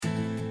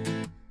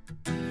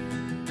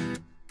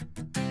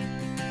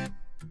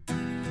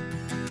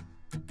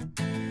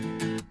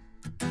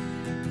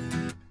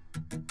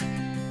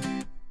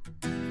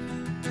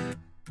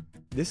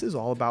This is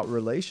all about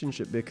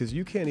relationship because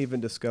you can't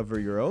even discover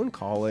your own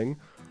calling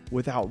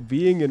without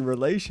being in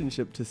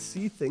relationship to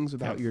see things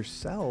about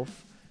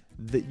yourself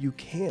that you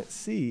can't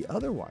see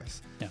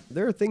otherwise. Yeah.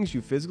 There are things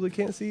you physically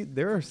can't see.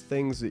 There are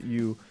things that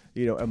you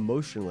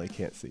emotionally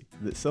can't see.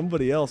 That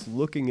somebody else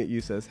looking at you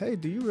says, hey,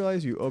 do you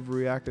realize you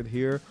overreacted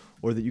here?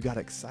 Or that you got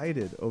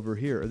excited over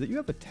here? Or that you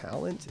have a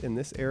talent in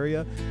this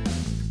area?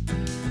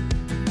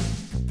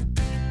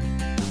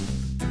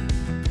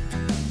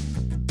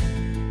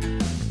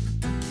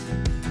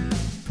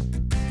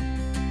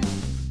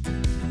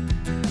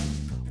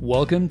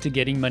 Welcome to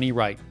Getting Money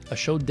Right, a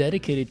show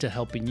dedicated to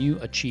helping you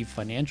achieve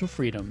financial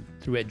freedom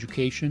through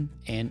education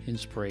and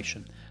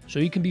inspiration, so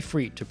you can be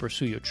free to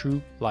pursue your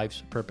true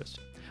life's purpose.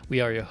 We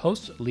are your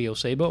hosts, Leo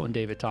Sabo and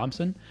David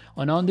Thompson,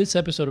 and on this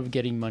episode of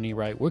Getting Money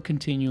Right, we're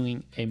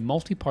continuing a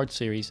multi-part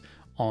series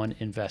on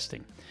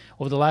investing.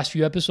 Over the last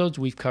few episodes,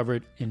 we've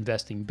covered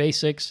investing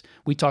basics.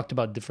 We talked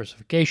about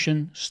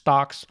diversification,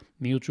 stocks,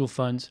 mutual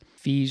funds,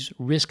 fees,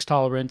 risk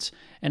tolerance,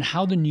 and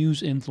how the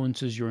news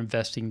influences your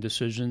investing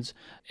decisions,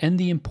 and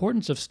the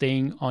importance of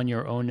staying on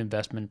your own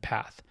investment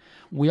path.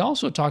 We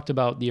also talked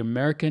about the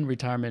American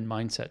retirement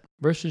mindset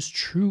versus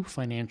true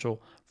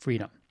financial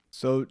freedom.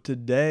 So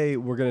today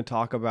we're going to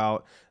talk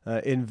about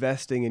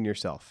investing in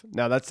yourself.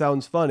 Now that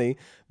sounds funny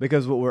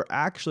because what we're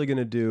actually going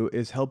to do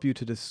is help you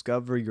to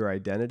discover your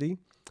identity,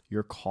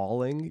 your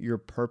calling, your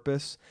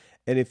purpose.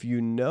 And if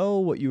you know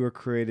what you were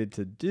created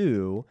to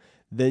do,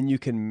 then you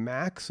can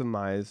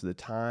maximize the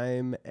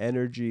time,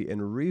 energy,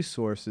 and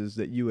resources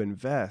that you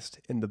invest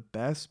in the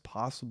best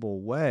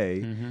possible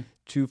way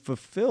to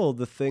fulfill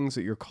the things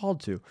that you're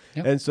called to.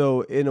 Yep. And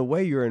so in a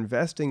way, you're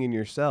investing in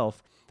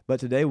yourself. But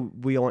today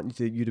we want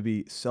you to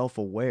be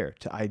self-aware,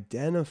 to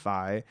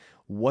identify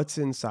what's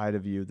inside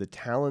of you, the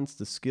talents,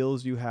 the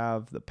skills you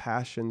have, the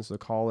passions, the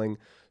calling,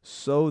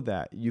 so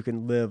that you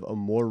can live a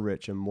more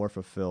rich and more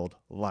fulfilled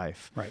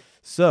life. Right.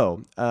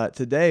 So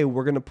today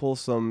we're going to pull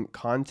some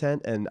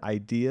content and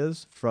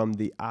ideas from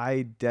the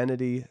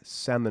Identity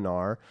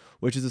Seminar,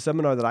 which is a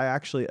seminar that I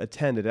actually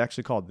attended. It's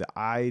actually called the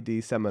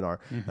ID Seminar.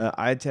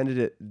 I attended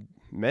it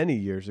many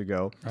years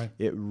ago. Right.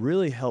 It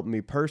really helped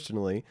me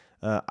personally.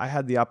 I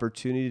had the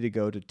opportunity to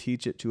go to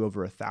teach it to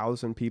over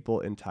 1,000 people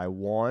in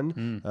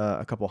Taiwan,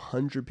 a couple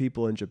hundred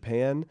people in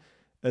Japan.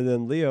 And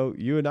then Leo,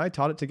 you and I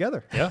taught it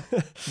together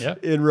Yeah.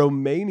 in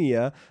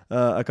Romania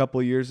a couple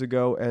of years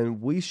ago, and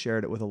we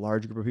shared it with a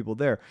large group of people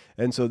there.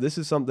 And so this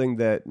is something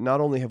that not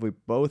only have we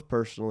both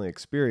personally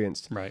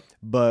experienced, Right.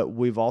 but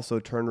we've also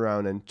turned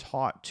around and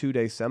taught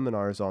 2-day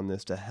seminars on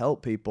this to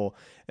help people.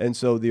 And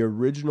so the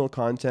original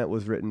content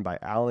was written by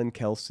Alan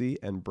Kelsey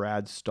and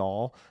Brad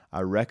Stahl. I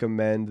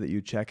recommend that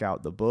you check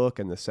out the book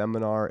and the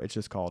seminar. It's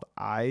just called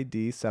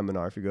ID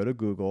Seminar. If you go to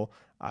Google,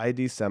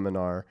 ID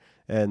Seminar,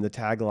 and the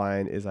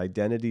tagline is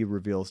Identity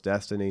Reveals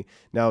Destiny.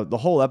 Now, the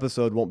whole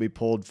episode won't be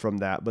pulled from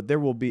that, but there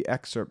will be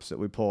excerpts that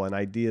we pull and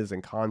ideas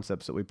and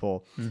concepts that we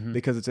pull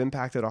because it's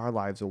impacted our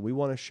lives, and we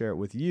want to share it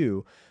with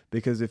you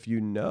because if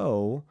you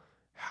know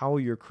how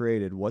you're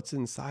created, what's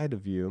inside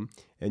of you,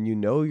 and you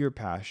know your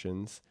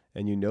passions,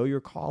 and you know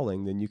your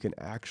calling, then you can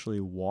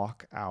actually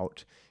walk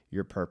out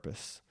your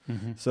purpose.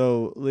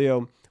 So,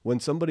 Leo, when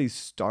somebody's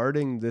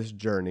starting this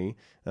journey,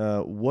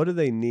 what do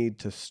they need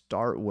to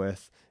start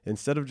with?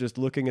 Instead of just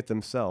looking at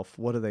themselves,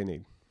 what do they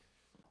need?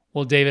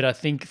 Well, David, I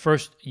think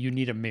first you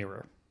need a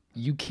mirror.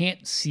 You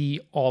can't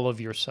see all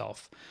of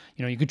yourself.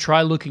 You could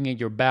try looking at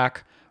your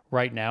back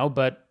right now,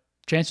 but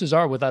chances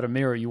are without a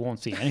mirror, you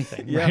won't see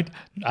anything, right?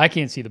 I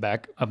can't see the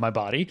back of my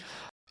body.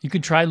 You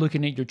could try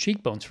looking at your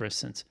cheekbones, for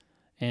instance,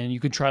 and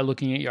you could try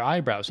looking at your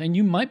eyebrows, and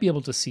you might be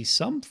able to see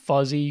some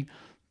fuzzy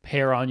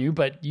hair on you,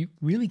 but you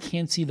really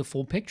can't see the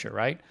full picture,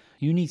 right?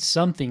 You need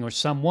something or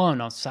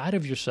someone outside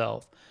of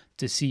yourself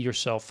to see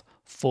yourself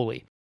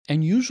fully.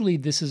 And usually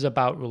this is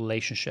about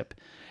relationship.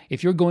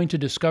 If you're going to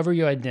discover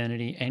your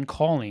identity and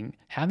calling,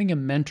 having a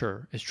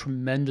mentor is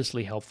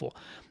tremendously helpful.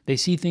 They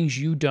see things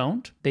you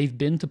don't, they've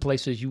been to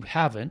places you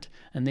haven't,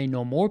 and they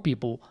know more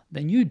people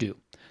than you do.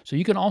 So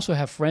you can also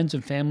have friends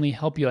and family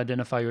help you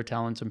identify your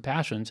talents and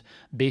passions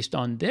based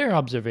on their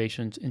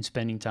observations in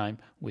spending time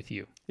with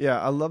you.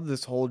 Yeah, I love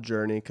this whole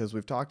journey because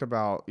we've talked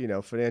about,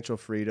 financial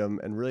freedom,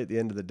 and really at the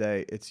end of the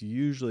day, it's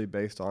usually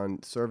based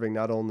on serving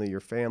not only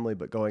your family,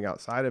 but going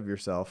outside of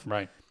yourself.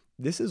 Right.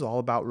 This is all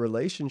about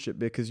relationship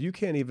because you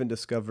can't even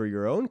discover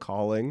your own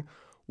calling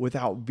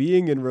without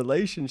being in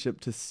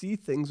relationship to see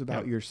things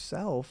about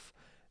yourself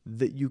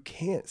that you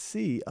can't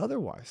see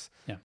otherwise.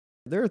 Yeah.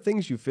 There are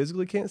things you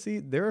physically can't see.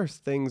 There are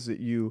things that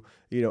you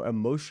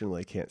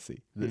emotionally can't see.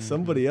 That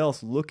somebody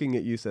else looking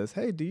at you says,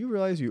 hey, do you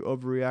realize you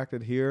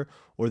overreacted here?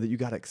 Or that you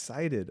got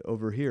excited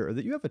over here? Or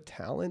that you have a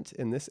talent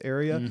in this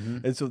area?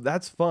 And so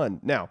that's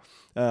fun. Now,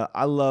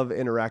 I love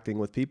interacting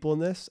with people in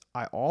this.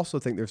 I also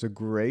think there's a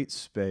great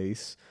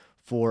space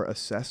for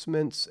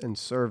assessments and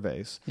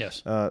surveys.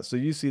 Yes. So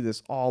you see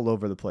this all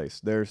over the place.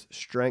 There's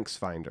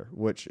StrengthsFinder,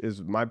 which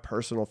is my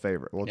personal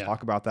favorite. We'll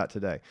talk about that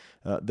today.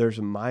 There's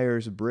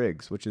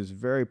Myers-Briggs, which is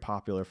very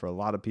popular for a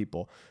lot of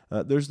people.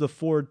 There's the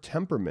 4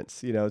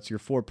 temperaments. It's your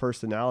 4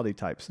 personality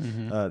types.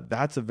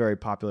 That's a very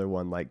popular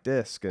one, like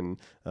DISC, and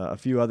a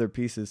few other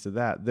pieces to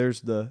that. There's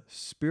the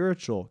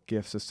spiritual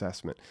gifts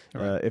assessment.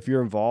 If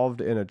you're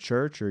involved in a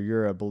church or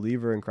you're a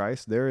believer in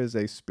Christ, there is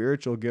a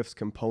spiritual gifts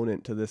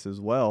component to this as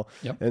well.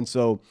 And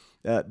so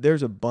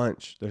there's a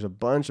bunch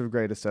of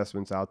great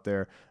assessments out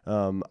there.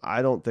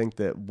 I don't think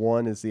that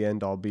one is the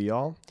end all be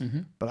all,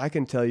 but I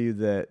can tell you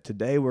that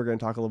today we're going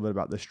to talk a little bit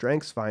about the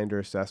StrengthsFinder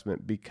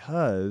assessment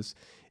because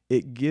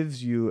it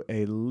gives you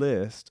a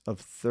list of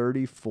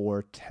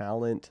 34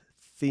 talent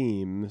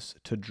themes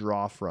to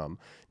draw from.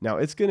 Now,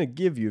 it's going to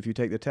give you, if you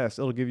take the test,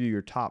 it'll give you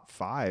your top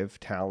 5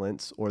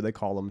 talents, or they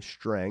call them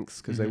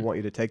strengths, because they want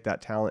you to take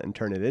that talent and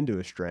turn it into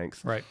a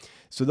strength. Right.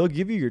 So they'll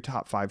give you your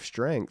top 5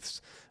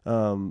 strengths,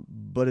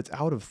 but it's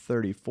out of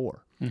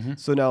 34.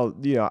 So now,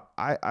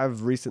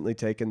 I've recently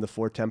taken the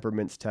 4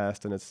 temperaments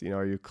test, and it's,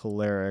 are you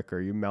choleric, or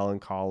are you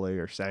melancholy,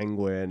 or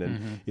sanguine?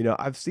 And,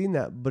 I've seen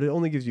that, but it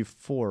only gives you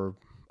 4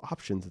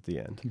 options at the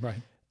end.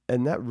 Right.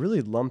 And that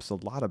really lumps a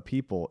lot of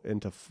people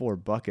into 4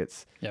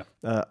 buckets. Yeah.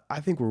 I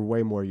think we're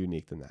way more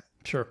unique than that.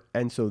 Sure.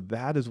 And so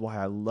that is why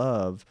I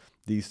love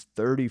these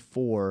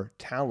 34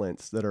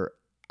 talents that are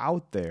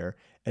out there,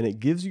 and it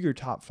gives you your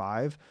top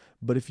 5.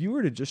 But if you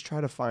were to just try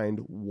to find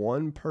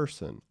one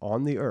person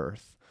on the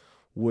earth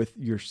with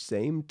your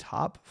same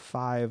top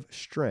 5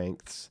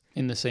 strengths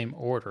in the same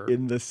order,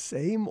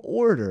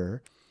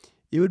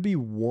 it would be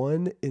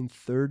 1 in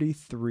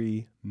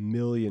 33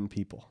 million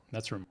people.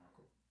 That's remarkable.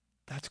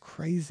 That's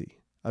crazy.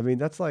 I mean,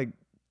 that's like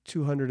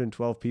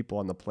 212 people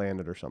on the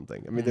planet or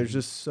something. I mean, there's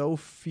just so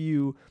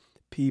few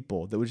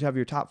people that would have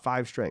your top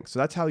 5 strengths. So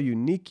that's how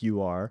unique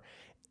you are.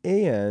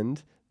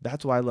 And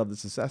that's why I love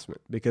this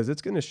assessment, because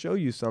it's going to show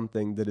you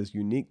something that is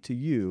unique to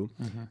you,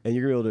 and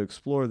you're going to be able to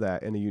explore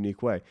that in a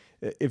unique way.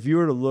 If you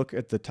were to look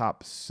at the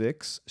top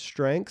 6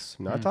 strengths,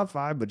 not top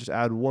 5, but just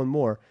add one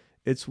more,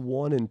 it's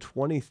 1 in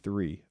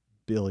 23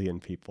 billion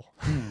people.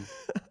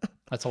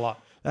 That's a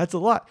lot. That's a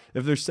lot.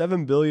 If there's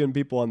 7 billion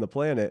people on the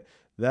planet,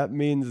 that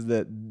means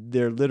that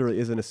there literally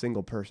isn't a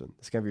single person.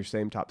 It's going to have your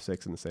same top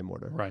 6 in the same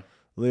order. Right.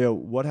 Leo,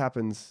 what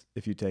happens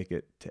if you take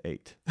it to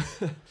 8?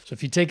 So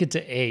if you take it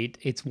to 8,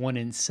 it's 1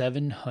 in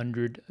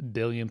 700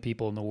 billion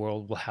people in the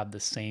world will have the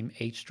same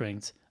 8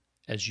 strengths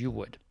as you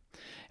would.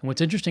 And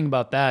what's interesting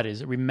about that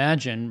is,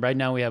 imagine right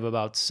now we have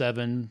about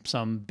 7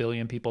 some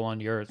billion people on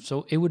the earth.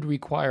 So it would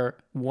require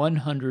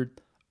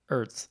 100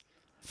 Earths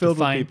Filled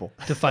with people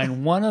to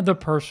find one other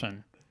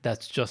person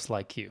that's just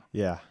like you.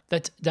 Yeah.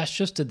 That's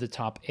just to the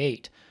top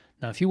 8.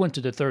 Now, if you went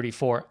to the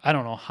 34, I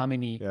don't know how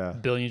many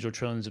billions or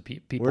trillions of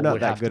people We're not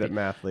would that have good to at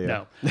math, Leo.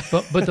 No,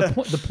 but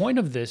the point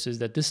of this is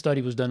that this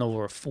study was done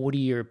over a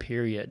 40-year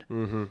period,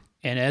 and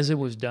as it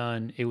was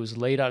done, it was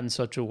laid out in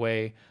such a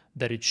way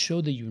that it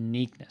showed the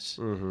uniqueness.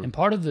 And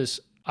part of this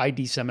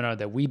ID seminar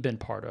that we've been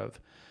part of,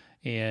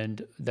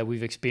 and that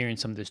we've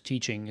experienced some of this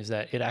teaching, is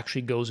that it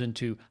actually goes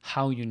into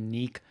how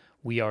unique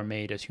we are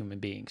made as human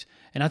beings.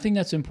 And I think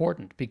that's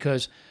important,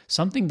 because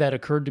something that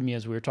occurred to me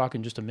as we were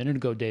talking just a minute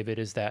ago, David,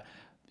 is that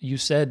you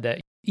said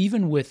that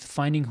even with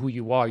finding who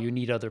you are, you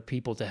need other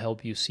people to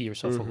help you see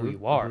yourself for who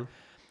you are.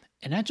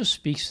 And that just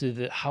speaks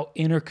to how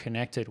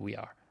interconnected we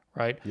are,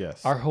 right?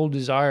 Yes. Our whole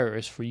desire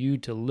is for you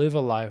to live a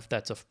life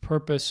that's of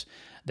purpose,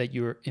 that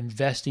you're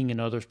investing in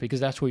others,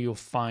 because that's where you'll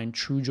find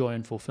true joy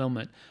and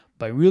fulfillment,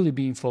 by really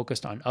being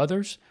focused on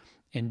others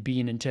and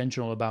being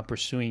intentional about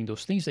pursuing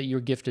those things that you're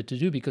gifted to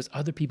do, because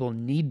other people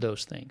need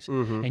those things.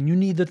 And you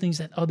need the things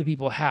that other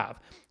people have.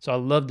 So I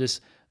love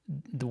this,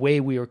 the way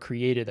we are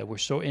created, that we're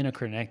so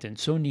interconnected and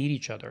so need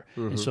each other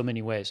in so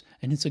many ways.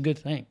 And it's a good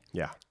thing.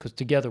 Yeah. Because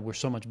together we're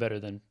so much better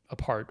than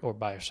apart or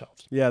by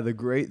ourselves. Yeah, the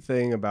great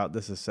thing about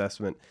this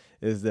assessment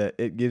is that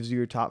it gives you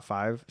your top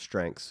 5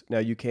 strengths. Now,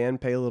 you can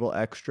pay a little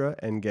extra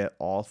and get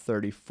all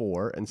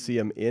 34 and see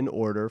them in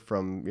order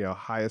from,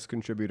 highest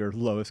contributor,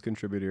 lowest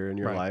contributor in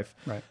your life.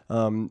 Right.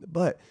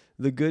 But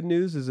the good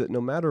news is that no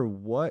matter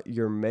what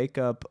your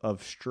makeup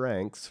of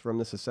strengths from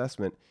this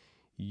assessment,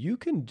 you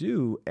can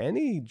do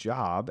any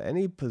job,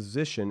 any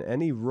position,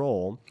 any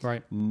role.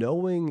 Right.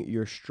 Knowing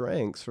your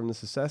strengths from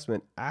this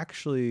assessment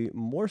actually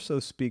more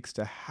so speaks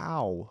to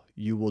how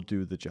you will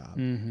do the job,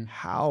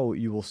 how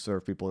you will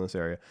serve people in this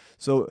area.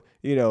 So,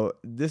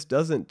 this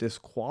doesn't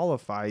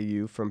disqualify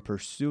you from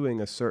pursuing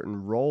a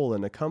certain role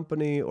in a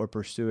company, or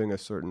pursuing a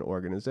certain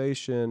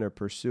organization, or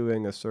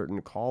pursuing a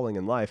certain calling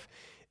in life.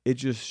 It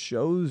just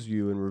shows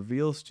you and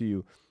reveals to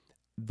you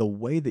the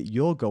way that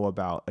you'll go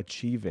about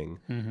achieving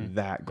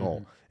that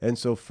goal. And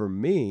so for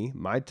me,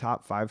 my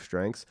top 5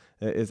 strengths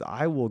is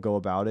I will go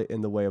about it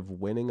in the way of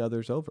winning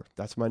others over.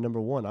 That's my number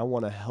one. I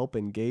want to help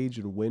engage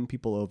and win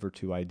people over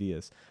to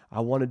ideas. I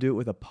want to do it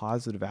with a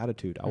positive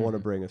attitude. I want to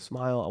bring a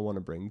smile. I want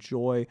to bring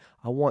joy.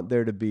 I want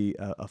there to be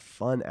a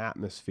fun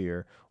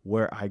atmosphere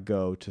where I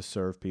go to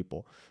serve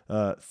people.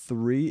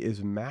 3 is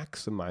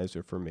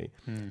maximizer for me.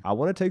 I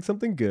want to take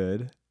something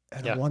good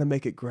and I want to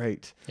make it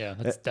great. Yeah,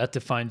 that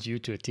defines you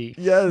to a T.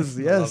 Yes.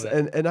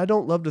 And I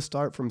don't love to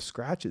start from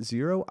scratch at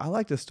 0. I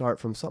like to start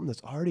from something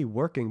that's already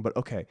working, but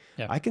okay,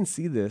 I can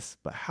see this,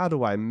 but how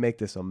do I make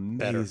this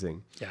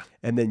amazing? Yeah.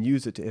 And then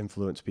use it to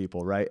influence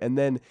people, right? And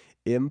then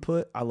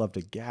input, I love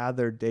to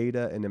gather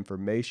data and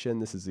information.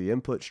 This is the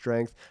input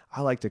strength.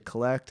 I like to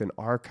collect and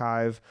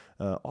archive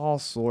all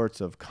sorts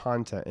of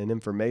content and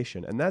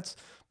information. And that's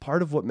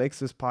part of what makes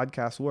this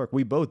podcast work.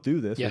 We both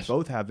do this. Yes. We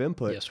both have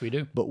input. Yes, we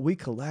do. But we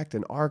collect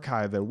and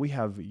archive, and we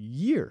have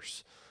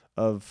years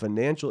of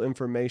financial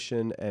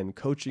information and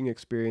coaching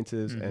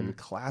experiences and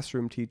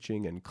classroom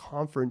teaching and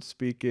conference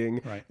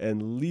speaking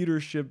and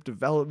leadership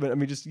development. I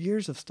mean, just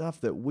years of stuff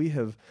that we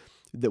have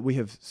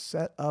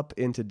set up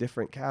into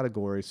different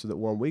categories so that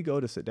when we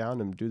go to sit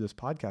down and do this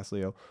podcast,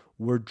 Leo,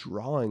 we're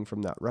drawing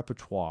from that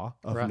repertoire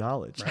of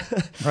knowledge.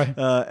 Right.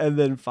 And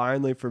then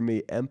finally for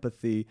me,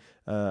 empathy.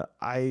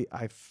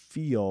 I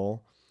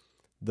feel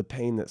the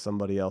pain that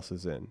somebody else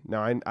is in.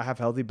 Now I have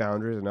healthy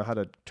boundaries. I know how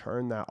to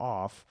turn that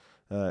off.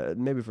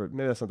 Maybe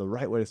that's not the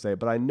right way to say it,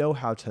 but I know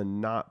how to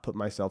not put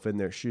myself in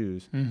their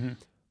shoes.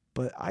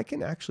 But I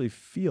can actually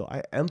feel,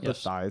 I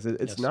empathize.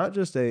 It's not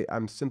just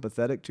I'm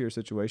sympathetic to your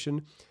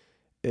situation.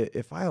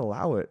 If I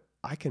allow it,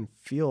 I can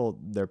feel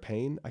their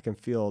pain. I can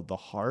feel the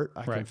heart.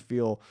 I can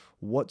feel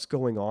what's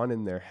going on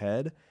in their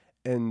head.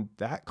 And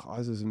that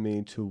causes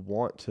me to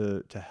want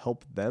to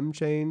help them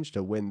change,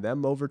 to win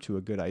them over to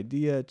a good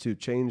idea, to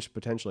change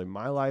potentially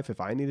my life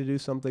if I need to do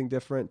something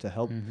different to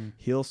help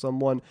heal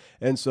someone.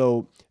 And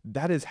so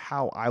that is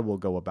how I will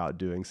go about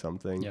doing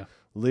something. Yeah.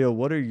 Leo,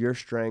 what are your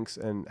strengths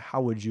and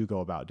how would you go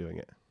about doing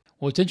it?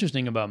 What's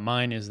interesting about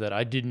mine is that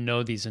I didn't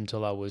know these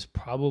until I was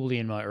probably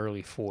in my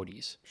early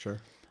 40s. Sure.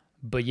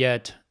 But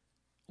yet,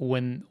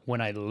 when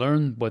I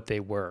learned what they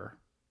were,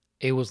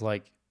 it was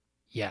like,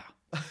 yeah.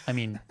 I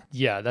mean,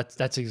 yeah,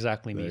 that's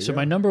exactly me. So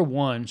my number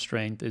one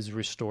strength is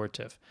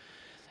restorative.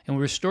 And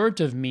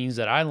restorative means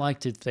that I like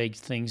to take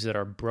things that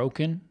are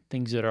broken,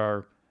 things that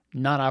are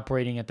not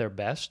operating at their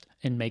best,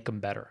 and make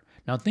them better.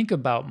 Now, think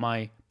about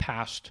my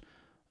past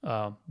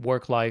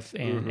work life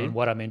and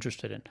what I'm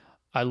interested in.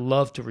 I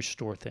love to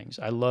restore things.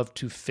 I love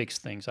to fix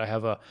things. I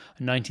have a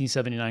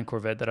 1979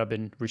 Corvette that I've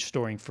been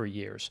restoring for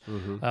years.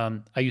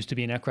 I used to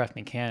be an aircraft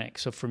mechanic.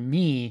 So for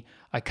me,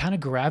 I kind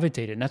of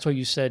gravitated. And that's why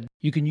you said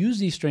you can use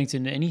these strengths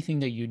in anything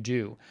that you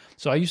do.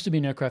 So I used to be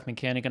an aircraft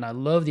mechanic, and I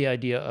love the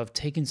idea of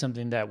taking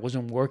something that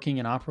wasn't working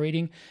and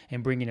operating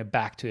and bringing it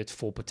back to its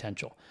full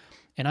potential.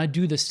 And I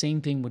do the same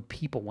thing with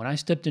people. When I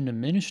stepped into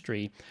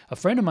ministry, a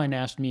friend of mine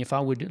asked me if I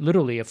would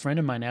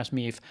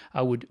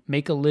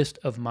make a list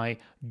of my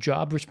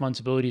job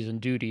responsibilities and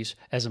duties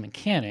as a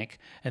mechanic,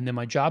 and then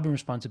my job and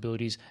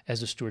responsibilities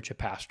as a stewardship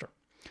pastor.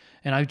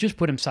 And I just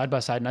put them side by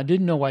side, and I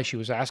didn't know why she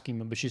was asking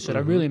me, but she said,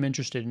 I really am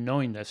interested in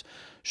knowing this.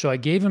 So I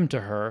gave them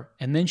to her,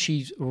 and then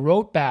she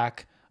wrote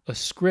back a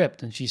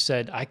script, and she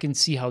said, I can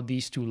see how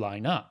these two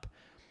line up.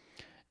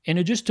 And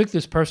it just took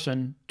this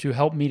person to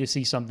help me to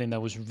see something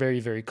that was very,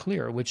 very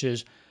clear, which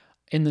is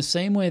in the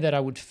same way that I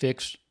would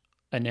fix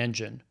an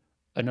engine,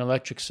 an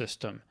electric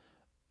system,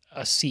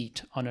 a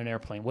seat on an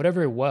airplane,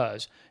 whatever it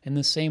was, in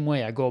the same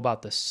way I go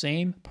about the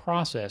same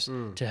process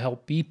to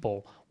help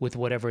people with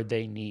whatever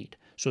they need.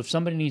 So if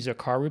somebody needs their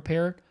car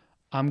repaired,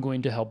 I'm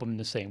going to help them in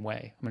the same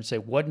way. I'm going to say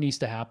what needs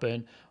to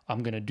happen.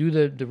 I'm going to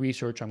do the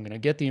research. I'm going to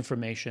get the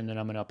information, and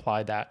I'm going to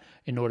apply that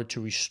in order to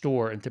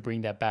restore and to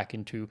bring that back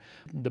into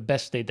the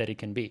best state that it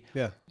can be.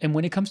 Yeah. And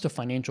when it comes to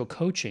financial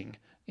coaching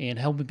and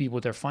helping people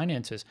with their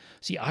finances,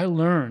 see, I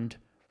learned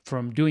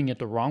from doing it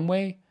the wrong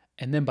way.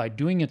 And then by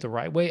doing it the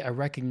right way, I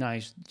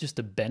recognized just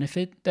the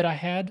benefit that I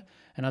had.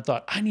 And I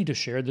thought, I need to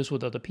share this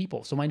with other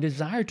people. So my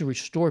desire to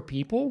restore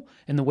people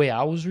and the way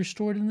I was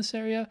restored in this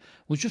area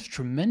was just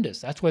tremendous.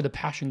 That's why the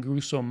passion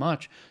grew so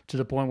much to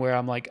the point where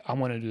I'm like, I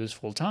want to do this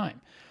full time.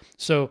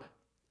 So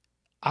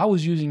I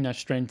was using that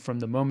strength from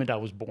the moment I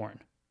was born,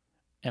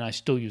 and I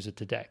still use it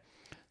today.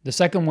 The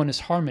second one is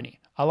harmony.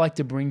 I like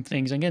to bring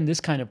things, again, this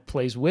kind of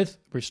plays with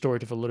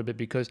restorative a little bit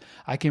because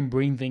I can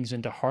bring things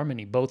into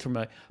harmony, both from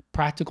a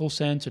practical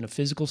sense and a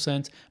physical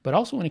sense, but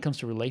also when it comes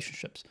to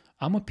relationships.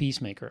 I'm a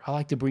peacemaker. I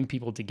like to bring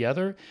people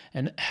together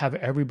and have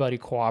everybody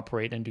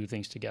cooperate and do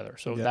things together.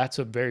 So that's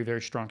a very,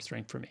 very strong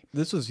strength for me.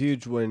 This was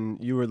huge when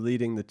you were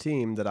leading the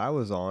team that I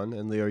was on,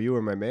 and Leo, you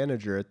were my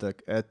manager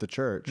at the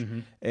church.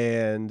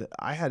 And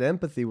I had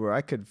empathy where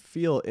I could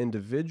feel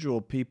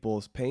individual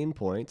people's pain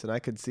points, and I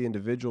could see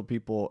individual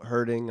people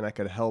hurting, and I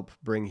could help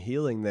bring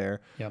healing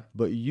there.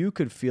 But you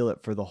could feel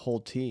it for the whole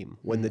team.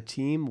 When the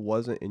team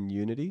wasn't in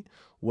unity,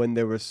 when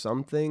there was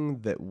something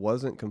that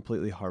wasn't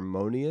completely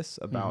harmonious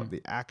about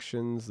the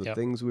actions, the Yep.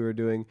 things we were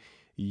doing,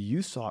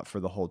 you saw it for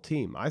the whole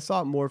team. I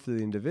saw it more for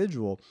the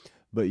individual,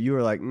 but you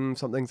were like,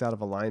 something's out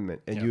of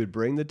alignment. And Yeah. you would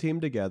bring the team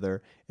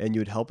together and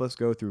you would help us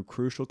go through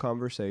crucial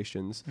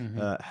conversations,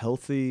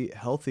 healthy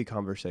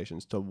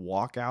conversations to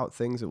walk out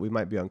things that we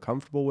might be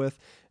uncomfortable with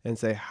and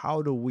say,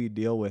 how do we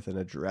deal with and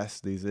address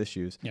these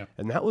issues? Yeah.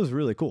 And that was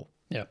really cool.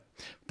 Yeah.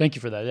 Thank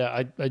you for that.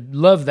 Yeah. I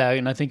love that.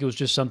 And I think it was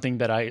just something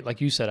that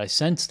like you said, I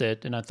sensed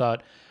it. And I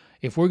thought,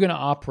 if we're going to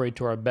operate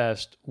to our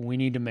best, we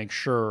need to make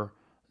sure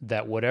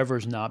that whatever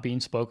is not being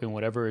spoken,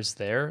 whatever is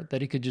there,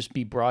 that it could just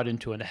be brought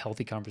into a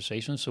healthy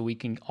conversation so we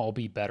can all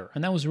be better.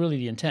 And that was really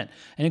the intent.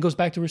 And it goes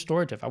back to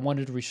restorative. I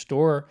wanted to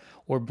restore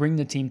or bring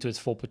the team to its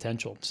full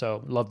potential.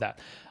 So love that.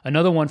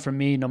 Another one for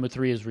me, number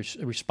 3, is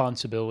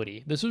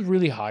responsibility. This is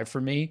really high for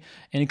me,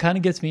 and it kind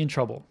of gets me in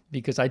trouble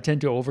because I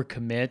tend to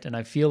overcommit, and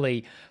I feel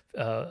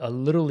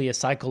literally a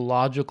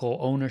psychological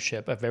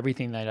ownership of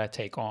everything that I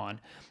take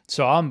on.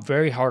 So I'm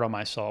very hard on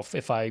myself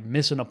if I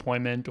miss an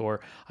appointment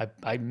or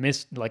I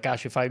miss, like,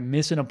 gosh, if I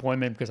miss an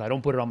appointment because I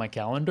don't put it on my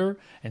calendar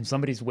and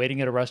somebody's waiting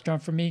at a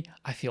restaurant for me,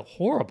 I feel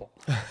horrible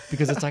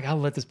because it's like, I'll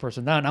let this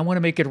person down. I want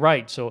to make it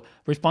right. So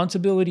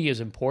responsibility is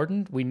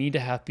important. We need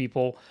to have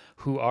people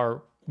who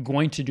are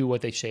going to do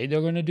what they say they're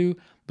going to do,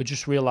 but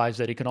just realize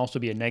that it can also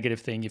be a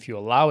negative thing if you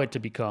allow it to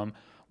become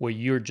where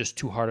you're just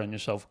too hard on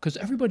yourself, because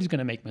everybody's going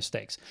to make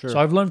mistakes. Sure. So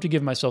I've learned to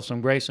give myself some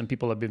grace, and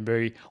people have been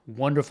very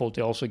wonderful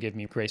to also give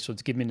me grace. So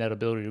it's given me that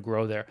ability to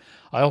grow there.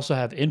 I also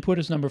have input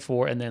as number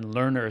 4, and then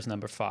learner is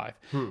number 5.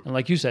 And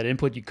like you said,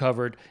 input you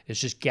covered. It's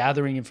just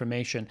gathering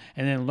information.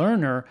 And then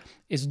learner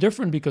is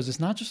different because it's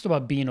not just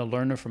about being a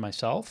learner for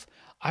myself.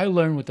 I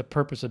learn with the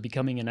purpose of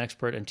becoming an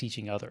expert and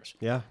teaching others.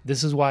 Yeah.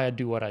 This is why I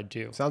do what I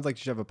do. Sounds like you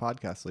should have a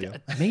podcast, Leo.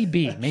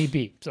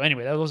 Maybe. So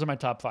anyway, those are my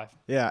top 5.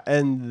 Yeah,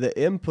 and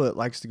the input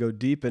likes to go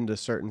deep into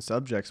certain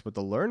subjects, but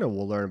the learner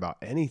will learn about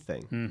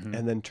anything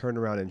and then turn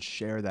around and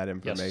share that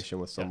information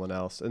with someone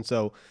else. And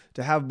so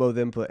to have both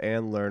input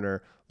and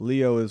learner,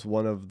 Leo is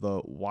one of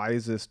the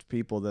wisest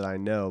people that I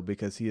know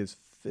because he is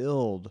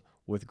filled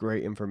with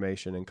great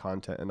information and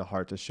content and a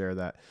heart to share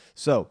that.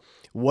 So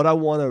what I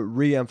want to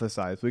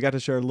reemphasize, we got to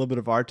share a little bit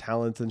of our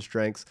talents and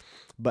strengths,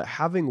 but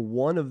having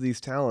one of these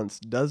talents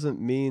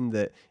doesn't mean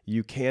that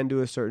you can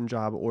do a certain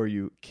job or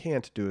you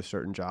can't do a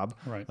certain job.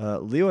 Right.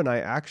 Leo and I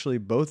actually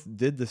both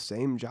did the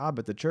same job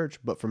at the church,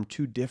 but from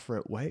 2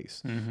 different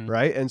ways,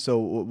 right? And so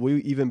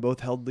we even both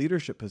held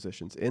leadership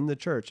positions in the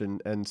church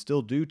and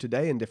still do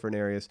today in different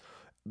areas.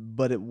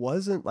 But it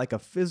wasn't like a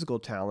physical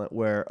talent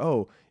where,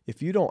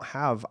 if you don't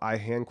have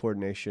eye-hand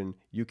coordination,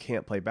 you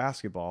can't play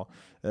basketball.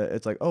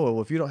 It's like, well,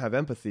 if you don't have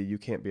empathy, you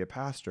can't be a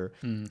pastor.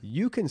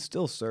 You can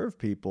still serve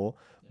people,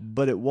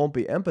 but it won't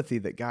be empathy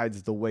that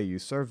guides the way you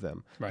serve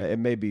them. Right. It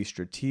may be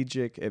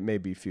strategic. It may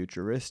be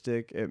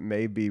futuristic. It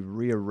may be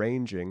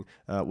rearranging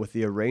with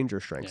the arranger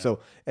strength. Yeah. So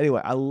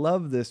anyway, I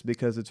love this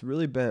because it's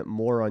really bent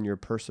more on your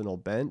personal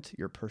bent,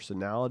 your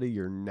personality,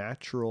 your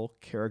natural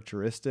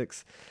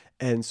characteristics.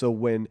 And so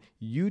when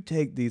you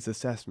take these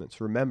assessments,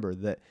 remember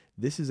that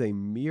this is a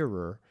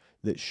mirror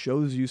that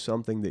shows you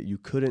something that you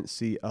couldn't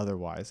see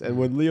otherwise. And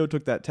when Leo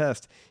took that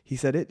test, he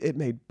said it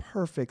made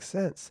perfect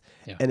sense.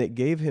 Yeah. And it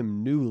gave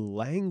him new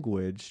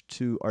language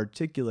to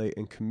articulate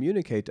and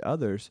communicate to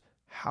others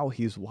how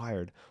he's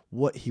wired,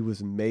 what he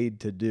was made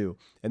to do.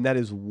 And that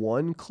is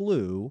one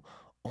clue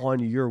on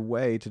your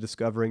way to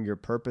discovering your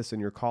purpose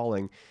and your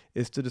calling,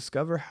 is to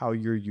discover how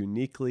you're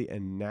uniquely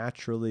and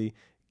naturally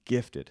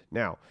gifted.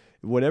 Now,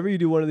 whenever you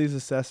do one of these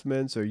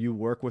assessments or you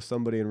work with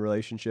somebody in a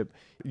relationship,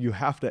 you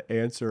have to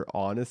answer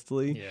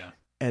honestly. Yeah.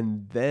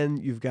 And then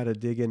you've got to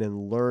dig in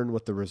and learn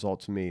what the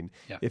results mean.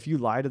 Yeah. If you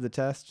lie to the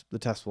test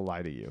will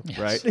lie to you, Yes,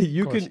 right? of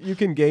You course.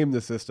 can game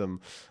the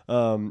system.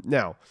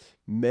 Now,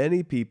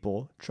 many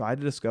people try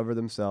to discover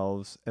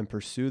themselves and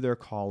pursue their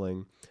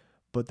calling,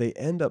 but they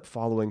end up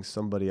following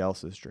somebody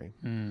else's dream.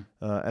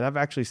 And I've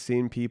actually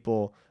seen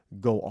people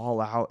go all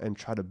out and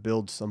try to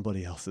build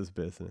somebody else's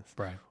business,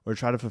 Right. or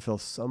try to fulfill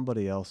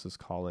somebody else's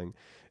calling.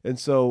 And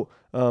so,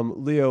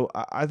 Leo,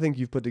 I think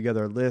you've put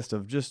together a list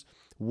of just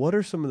what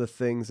are some of the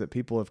things that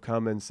people have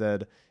come and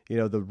said,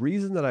 the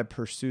reason that I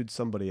pursued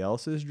somebody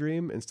else's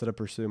dream instead of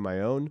pursuing my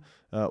own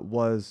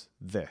was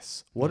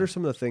this. What are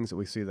some of the things that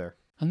we see there?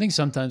 I think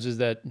sometimes is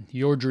that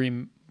your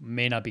dream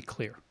may not be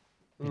clear.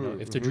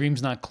 If the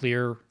dream's not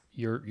clear,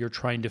 you're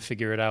trying to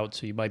figure it out,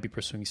 so you might be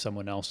pursuing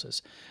someone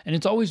else's. And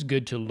it's always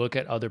good to look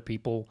at other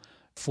people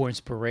for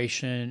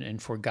inspiration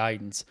and for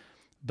guidance,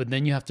 but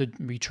then you have to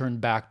return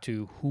back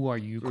to who are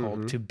you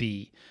called to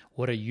be?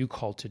 What are you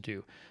called to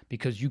do?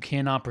 Because you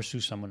cannot pursue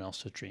someone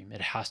else's dream.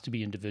 It has to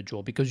be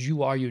individual because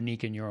you are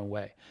unique in your own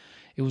way.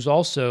 It was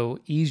also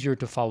easier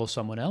to follow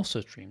someone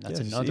else's dream. That's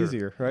It's another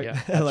easier, right? Yeah,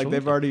 like absolutely.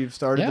 they've already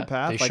started the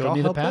path. They like, showed I'll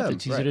me the help path. them.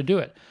 It's easy Right. to do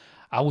it.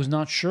 I was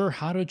not sure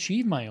how to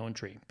achieve my own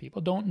dream.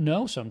 People don't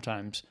know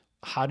sometimes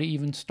how to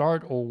even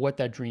start or what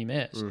that dream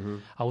is.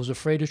 I was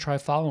afraid to try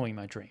following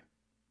my dream.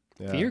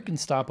 Yeah. Fear can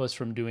stop us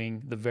from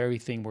doing the very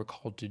thing we're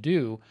called to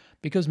do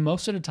because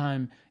most of the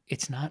time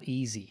it's not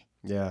easy.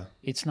 Yeah.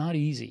 It's not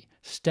easy.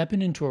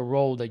 Stepping into a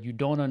role that you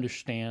don't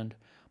understand,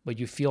 but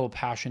you feel a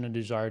passion and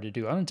desire to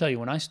do. I'm going to tell you,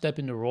 when I step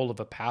into the role of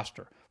a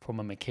pastor from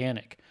a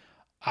mechanic,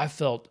 I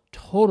felt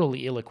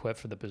totally ill-equipped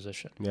for the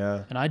position.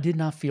 Yeah. And I did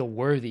not feel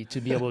worthy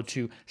to be able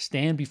to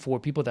stand before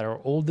people that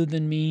are older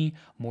than me,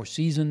 more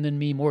seasoned than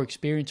me, more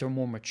experienced or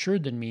more mature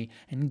than me,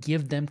 and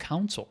give them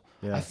counsel.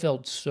 Yeah. I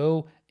felt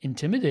so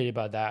intimidated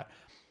by that.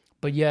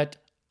 But yet,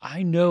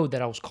 I know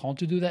that I was called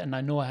to do that, and I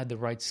know I had the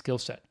right skill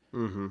set,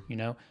 you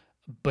know,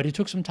 but it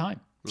took some time.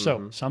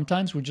 So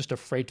sometimes we're just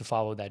afraid to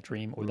follow that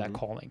dream or that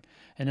calling.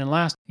 And then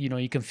last,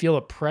 you can feel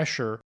a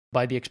pressure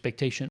by the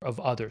expectation of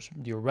others,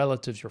 your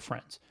relatives, your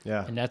friends.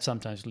 Yeah. And that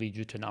sometimes leads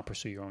you to not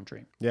pursue your own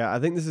dream. Yeah, I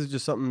think this is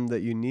just something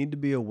that you need to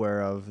be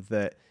aware of,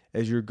 that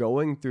as you're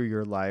going through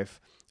your life,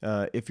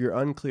 if you're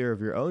unclear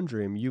of your own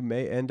dream, you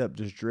may end up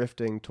just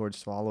drifting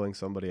towards following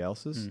somebody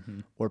else's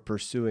or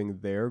pursuing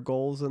their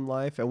goals in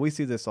life. And we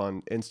see this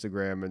on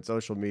Instagram and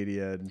social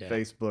media and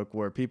Facebook,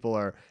 where people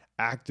are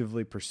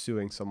actively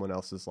pursuing someone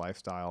else's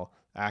lifestyle,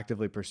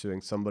 actively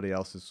pursuing somebody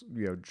else's,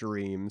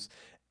 dreams.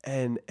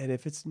 And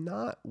if it's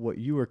not what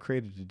you were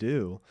created to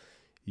do,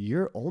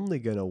 you're only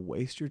going to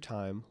waste your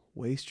time,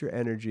 waste your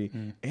energy,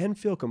 and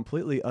feel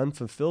completely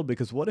unfulfilled.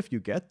 Because what if you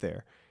get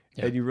there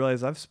and you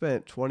realize, I've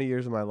spent 20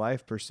 years of my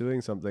life pursuing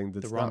something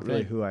that's not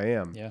really who I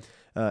am?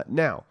 Yeah.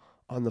 Now,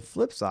 on the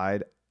flip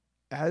side,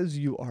 as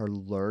you are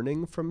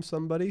learning from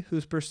somebody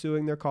who's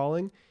pursuing their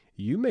calling,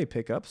 you may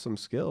pick up some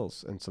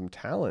skills and some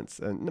talents,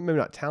 and maybe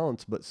not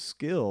talents, but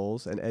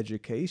skills and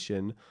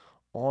education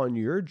on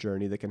your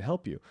journey that can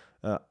help you.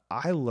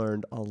 I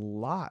learned a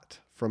lot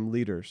from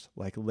leaders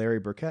like Larry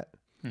Burkett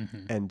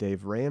and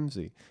Dave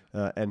Ramsey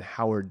and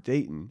Howard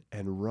Dayton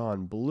and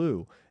Ron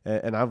Blue.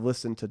 And I've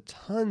listened to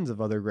tons of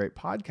other great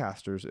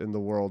podcasters in the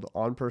world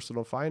on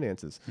personal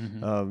finances.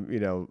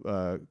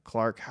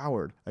 Clark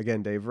Howard,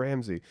 again, Dave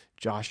Ramsey,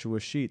 Joshua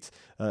Sheets.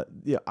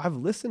 I've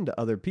listened to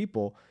other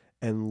people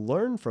and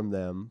learned from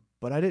them,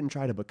 but I didn't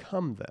try to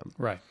become them.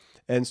 Right.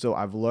 And so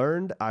I've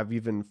learned, I've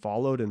even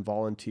followed and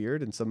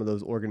volunteered in some of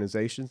those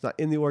organizations, not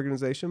in the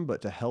organization,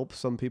 but to help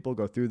some people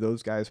go through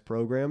those guys'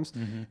 programs.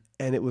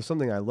 And it was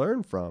something I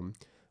learned from.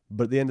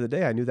 But at the end of the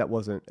day, I knew that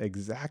wasn't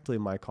exactly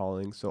my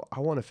calling. So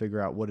I want to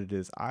figure out what it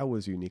is I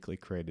was uniquely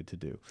created to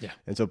do. Yeah.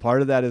 And so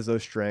part of that is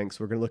those strengths.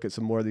 We're going to look at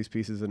some more of these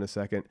pieces in a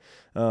second.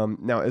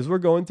 Now, as we're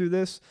going through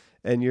this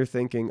and you're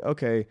thinking,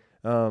 okay,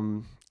 I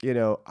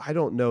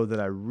don't know that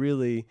I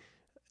really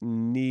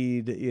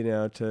need,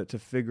 to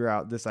figure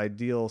out this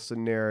ideal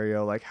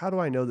scenario. Like, how do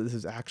I know that this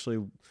is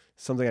actually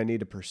something I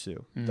need to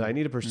pursue? That I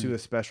need to pursue a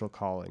special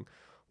calling?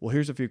 Well,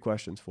 here's a few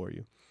questions for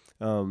you.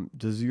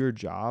 Does your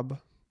job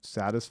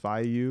satisfy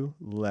you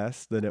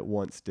less than it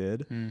once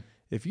did?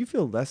 If you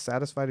feel less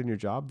satisfied in your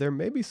job, there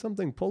may be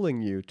something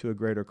pulling you to a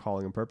greater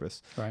calling and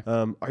purpose. Right.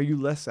 Are you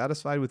less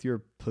satisfied with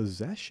your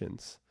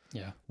possessions?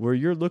 Yeah. Where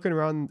you're looking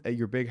around at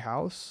your big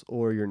house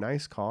or your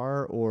nice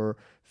car or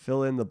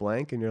fill in the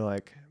blank and you're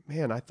like,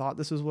 man, I thought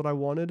this is what I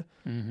wanted,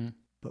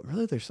 but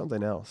really there's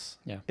something else.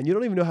 Yeah. And you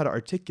don't even know how to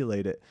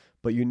articulate it,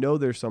 but you know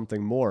there's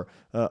something more.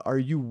 Are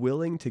you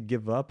willing to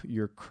give up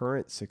your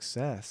current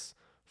success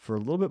for a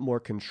little bit more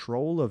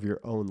control of your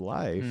own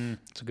life?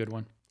 It's a good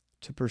one.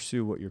 To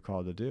pursue what you're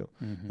called to do.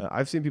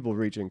 I've seen people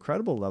reach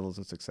incredible levels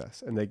of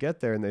success and they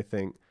get there and they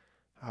think,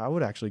 I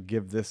would actually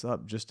give this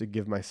up just to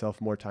give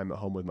myself more time at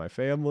home with my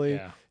family,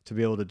 to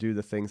be able to do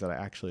the things that I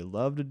actually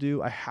love to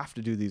do. I have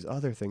to do these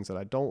other things that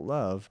I don't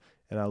love,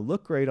 and I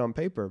look great on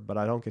paper, but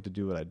I don't get to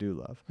do what I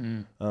do love.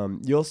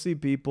 You'll see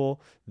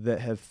people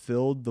that have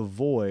filled the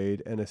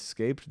void and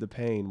escaped the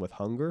pain with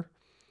hunger,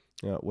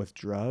 with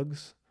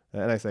drugs.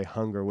 And I say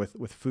hunger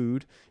with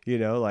food,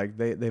 like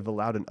they've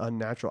allowed an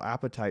unnatural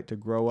appetite to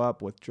grow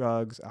up with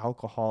drugs,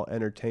 alcohol,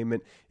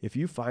 entertainment. If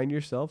you find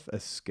yourself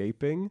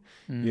escaping,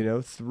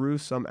 through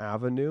some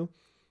avenue,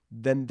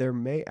 then there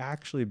may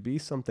actually be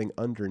something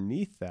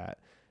underneath that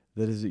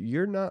is that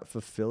you're not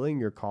fulfilling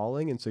your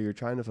calling. And so you're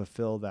trying to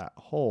fulfill that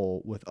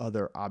hole with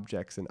other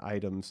objects and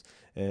items,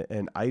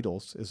 and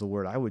idols is the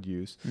word I would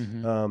use.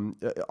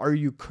 Are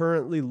you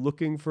currently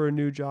looking for a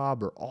new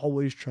job or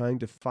always trying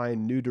to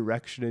find new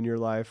direction in your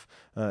life?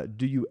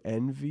 Do you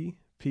envy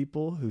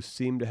people who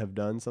seem to have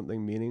done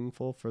something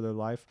meaningful for their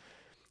life?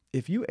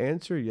 If you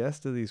answer yes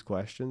to these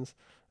questions,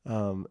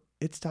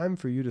 it's time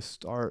for you to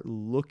start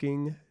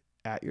looking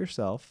at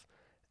yourself,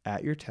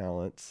 at your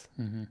talents,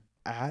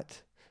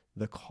 at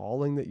the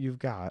calling that you've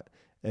got,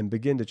 and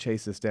begin to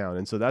chase this down.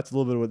 And so that's a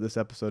little bit of what this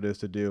episode is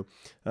to do.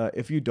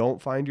 If you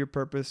don't find your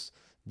purpose,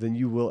 then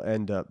you will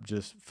end up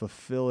just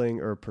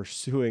fulfilling or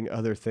pursuing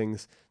other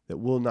things that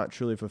will not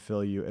truly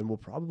fulfill you and will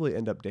probably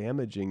end up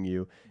damaging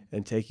you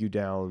and take you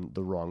down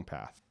the wrong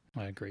path.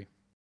 I agree.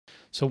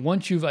 So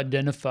once you've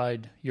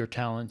identified your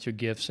talents, your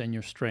gifts, and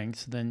your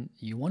strengths, then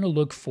you want to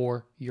look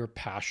for your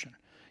passion.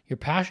 Your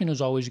passion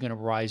is always going to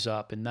rise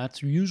up, and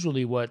that's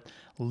usually what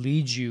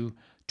leads you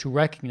to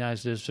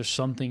recognize there's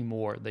something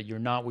more, that you're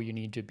not where you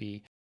need to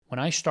be. When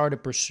I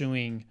started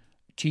pursuing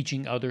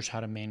teaching others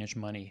how to manage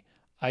money,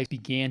 I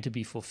began to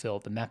be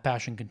fulfilled, and that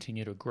passion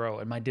continued to grow.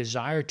 And my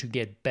desire to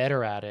get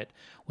better at it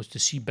was to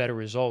see better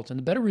results. And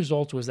the better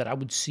results was that I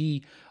would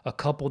see a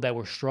couple that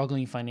were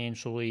struggling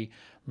financially,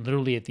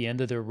 literally at the end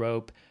of their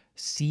rope,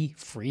 see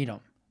freedom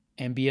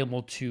and be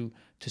able to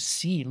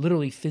see,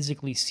 literally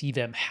physically see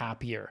them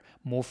happier,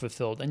 more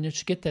fulfilled, and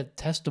just get that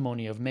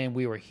testimony of, man,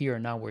 we were here,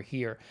 now we're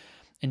here.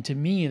 And to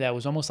me, that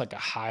was almost like a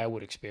high I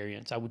would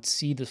experience. I would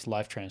see this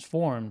life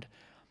transformed,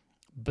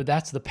 but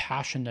that's the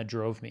passion that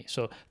drove me.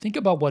 So think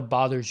about what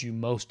bothers you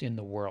most in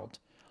the world.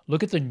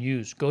 Look at the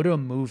news, go to a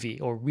movie,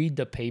 or read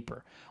the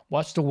paper.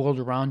 Watch the world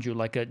around you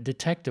like a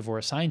detective or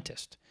a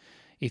scientist.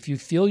 If you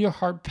feel your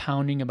heart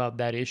pounding about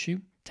that issue,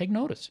 take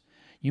notice.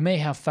 You may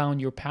have found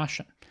your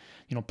passion.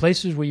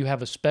 Places where you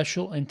have a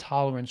special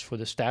intolerance for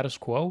the status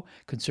quo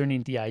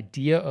concerning the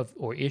idea of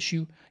or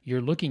issue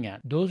you're looking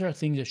at. Those are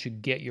things that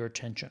should get your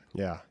attention.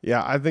 Yeah.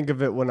 Yeah. I think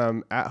of it when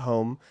I'm at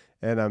home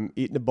and I'm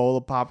eating a bowl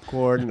of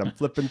popcorn and I'm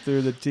flipping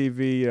through the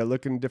TV,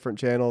 looking at different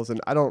channels. And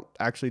I don't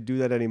actually do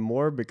that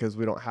anymore because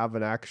we don't have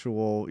an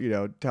actual,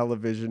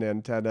 television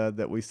antenna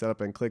that we set up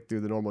and click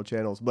through the normal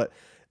channels. But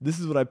this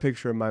is what I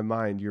picture in my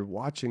mind. You're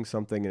watching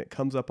something and it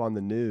comes up on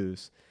the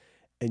news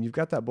and you've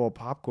got that bowl of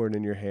popcorn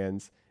in your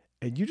hands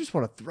and you just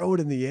want to throw it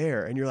in the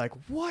air. And you're like,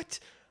 what?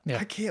 Yeah.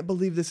 I can't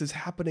believe this is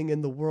happening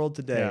in the world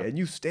today. Yeah. And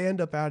you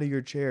stand up out of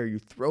your chair, you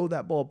throw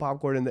that bowl of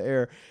popcorn in the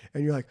air,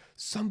 and you're like,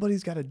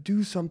 somebody's got to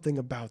do something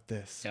about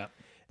this. Yeah.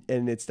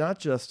 And it's not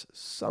just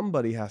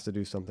somebody has to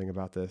do something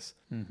about this,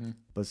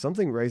 but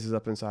something raises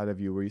up inside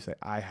of you where you say,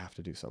 I have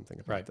to do something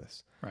about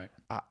this. Right.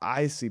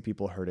 I see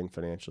people hurting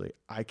financially.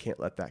 I can't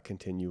let that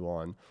continue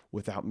on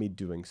without me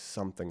doing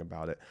something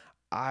about it.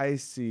 I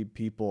see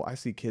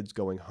kids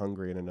going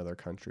hungry in another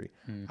country.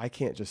 I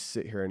can't just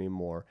sit here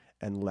anymore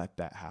and let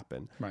that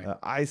happen. Right.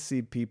 I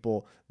see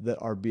people that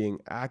are being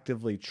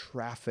actively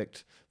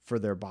trafficked for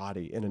their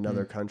body in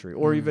another country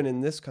or even in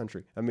this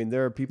country. I mean,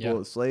 there are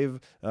people,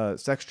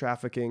 sex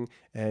trafficking,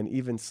 and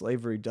even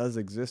slavery does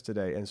exist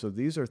today. And so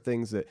these are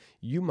things that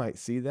you might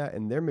see that,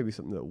 and there may be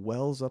something that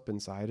wells up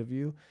inside of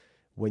you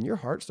when your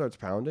heart starts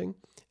pounding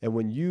and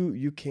when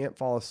you can't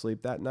fall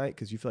asleep that night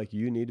because you feel like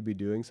you need to be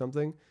doing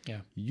something,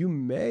 you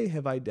may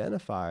have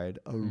identified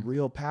a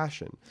real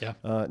passion. Yeah.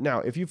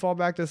 Now, if you fall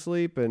back to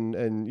sleep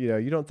and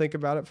you don't think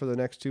about it for the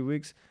next 2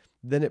 weeks,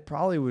 then it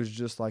probably was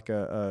just like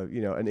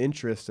an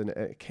interest and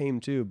it came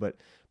to, but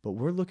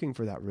we're looking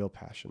for that real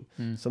passion,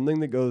 something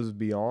that goes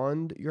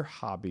beyond your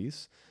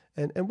hobbies.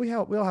 And we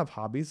all have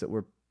hobbies that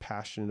we're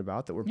passionate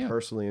about, that we're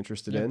personally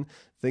interested in,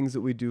 things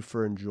that we do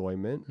for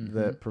enjoyment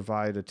that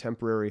provide a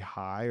temporary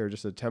high or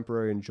just a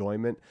temporary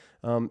enjoyment.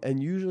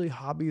 And usually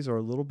hobbies are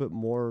a little bit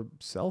more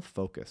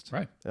self-focused.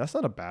 Right. And that's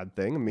not a bad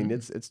thing. I mean,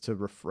 it's to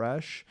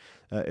refresh,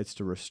 it's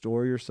to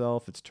restore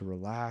yourself, it's to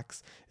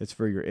relax, it's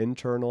for your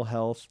internal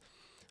health.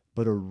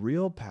 But a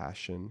real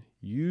passion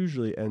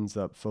usually ends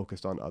up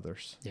focused on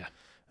others. Yeah.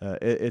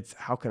 It's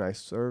how can I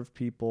serve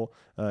people?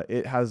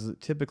 It has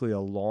typically a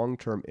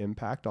long-term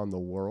impact on the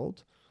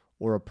world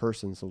or a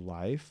person's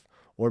life,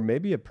 or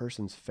maybe a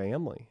person's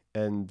family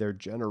and their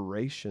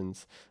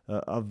generations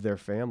of their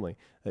family.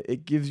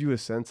 It gives you a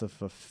sense of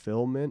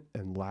fulfillment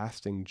and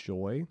lasting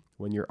joy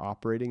when you're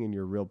operating in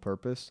your real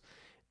purpose.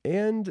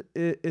 And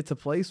it's a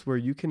place where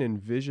you can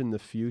envision the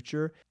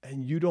future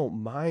and you don't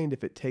mind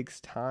if it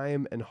takes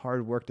time and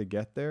hard work to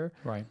get there.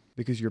 Right.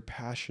 Because you're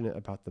passionate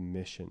about the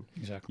mission.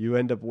 Exactly. You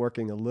end up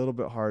working a little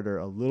bit harder,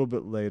 a little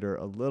bit later,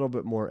 a little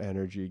bit more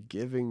energy,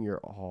 giving your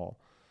all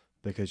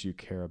because you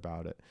care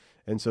about it.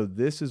 And so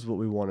this is what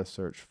we want to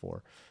search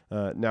for.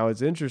 Now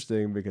it's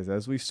interesting because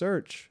as we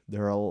search,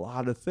 there are a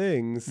lot of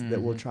things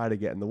that will try to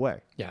get in the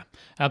way. Yeah,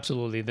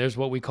 absolutely. There's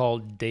what we call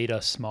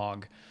data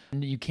smog.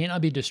 And you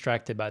cannot be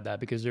distracted by that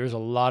because there's a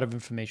lot of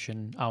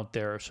information out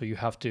there. So you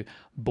have to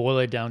boil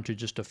it down to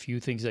just a few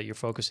things that you're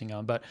focusing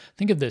on. But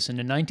think of this. In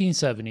the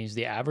 1970s,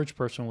 the average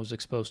person was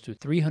exposed to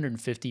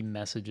 350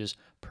 messages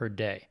per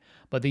day.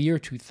 By the year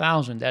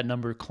 2000, that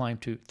number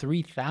climbed to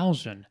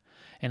 3,000.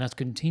 And has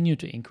continued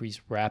to increase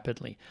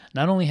rapidly.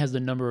 Not only has the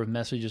number of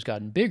messages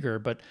gotten bigger,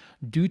 but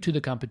due to the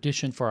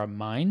competition for our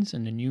minds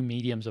and the new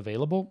mediums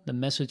available, the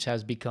message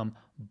has become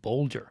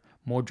bolder,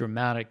 more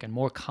dramatic, and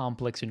more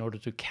complex in order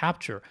to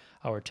capture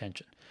our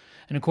attention.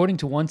 And according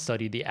to one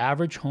study, the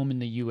average home in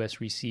the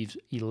U.S. receives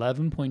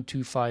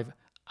 11.25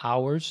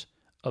 hours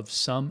of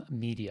some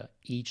media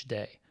each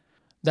day.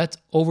 That's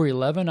over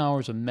 11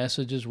 hours of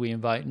messages we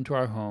invite into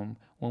our home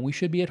when we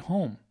should be at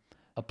home,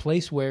 a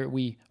place where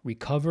we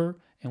recover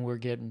and we're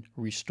getting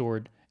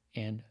restored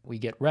and we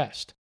get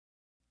rest.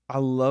 I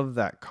love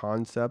that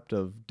concept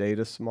of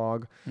data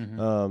smog.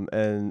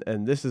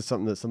 And this is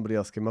something that somebody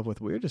else came up with.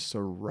 We're just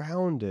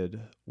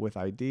surrounded with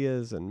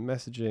ideas and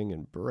messaging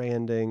and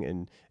branding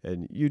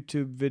and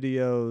YouTube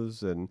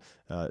videos and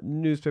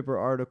newspaper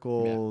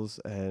articles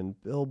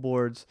and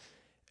billboards.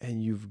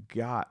 And you've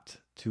got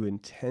to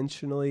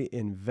intentionally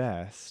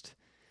invest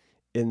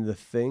in the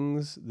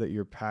things that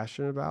you're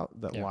passionate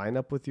about that Yeah. line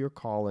up with your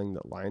calling,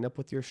 that line up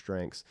with your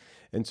strengths.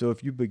 And so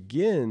if you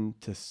begin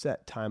to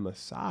set time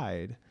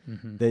aside,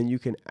 then you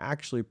can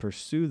actually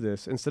pursue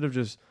this instead of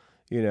just,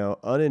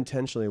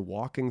 unintentionally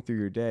walking through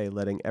your day,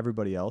 letting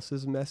everybody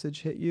else's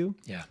message hit you.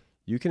 Yeah.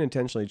 You can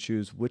intentionally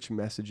choose which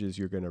messages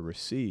you're going to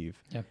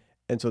receive. Yeah.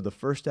 And so the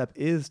first step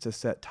is to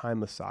set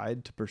time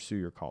aside to pursue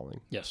your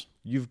calling. Yes.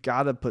 You've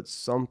got to put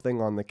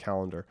something on the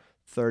calendar,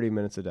 30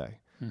 minutes a day,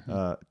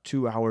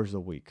 2 hours a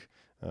week,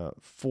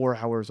 4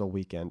 hours a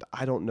weekend.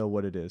 I don't know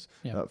what it is.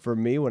 Yeah. For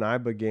me, when I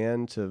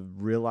began to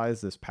realize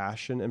this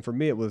passion, and for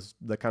me, it was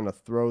the kind of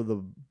throw the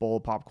bowl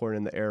of popcorn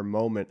in the air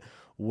moment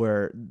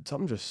where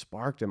something just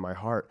sparked in my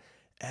heart.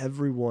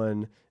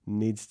 Everyone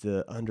needs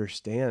to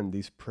understand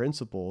these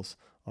principles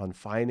on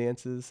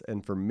finances.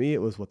 And for me,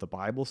 it was what the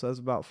Bible says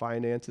about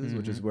finances,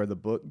 which is where the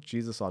book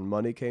Jesus on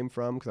Money came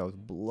from, because I was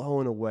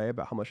blown away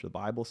about how much the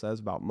Bible says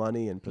about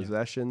money and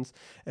possessions.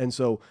 And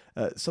so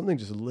something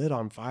just lit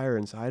on fire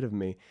inside of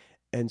me.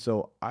 And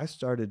so I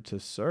started to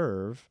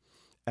serve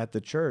at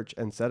the church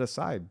and set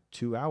aside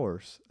 2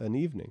 hours an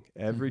evening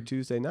every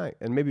Tuesday night.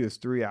 And maybe it was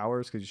 3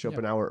 hours because you show up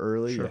an hour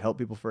early, you help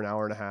people for an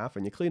hour and a half,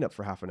 and you clean up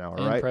for half an hour,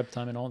 And right? prep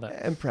time and all that.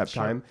 And prep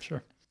time.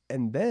 Sure.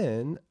 And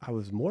then I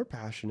was more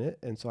passionate,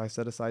 and so I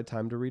set aside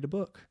time to read a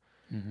book.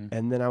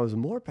 And then I was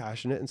more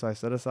passionate, and so I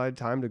set aside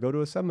time to go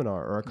to a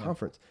seminar or a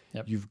conference.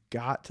 Yep. You've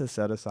got to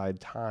set aside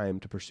time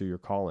to pursue your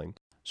calling.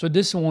 So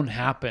this won't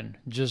happen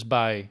just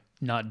by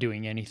not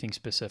doing anything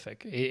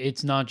specific.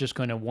 It's not just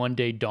going to one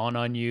day dawn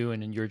on you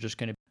and then you're just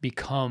going to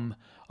become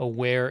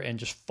aware and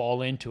just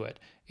fall into it.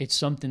 It's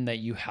something that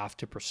you have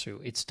to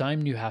pursue. It's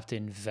time you have to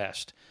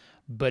invest,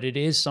 but it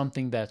is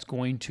something that's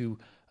going to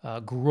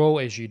grow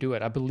as you do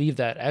it. I believe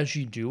that as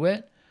you do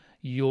it,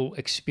 you'll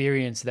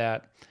experience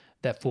that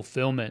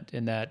fulfillment,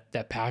 and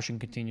that passion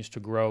continues to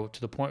grow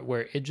to the point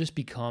where it just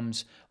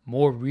becomes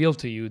more real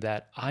to you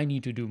that I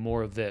need to do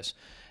more of this.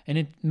 And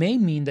it may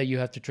mean that you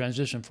have to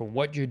transition from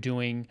what you're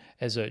doing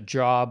as a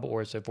job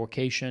or as a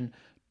vocation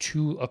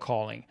to a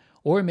calling.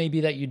 Or it may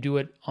be that you do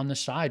it on the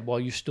side while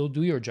you still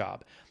do your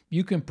job.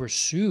 You can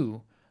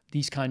pursue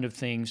these kind of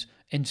things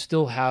and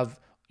still have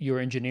your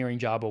engineering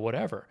job or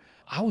whatever.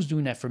 I was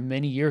doing that for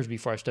many years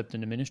before I stepped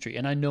into ministry.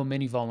 And I know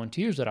many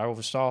volunteers that I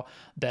oversaw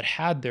that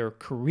had their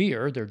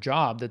career, their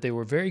job that they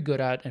were very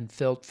good at and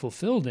felt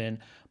fulfilled in,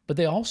 but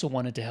they also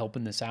wanted to help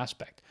in this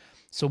aspect.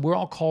 So we're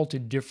all called to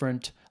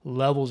different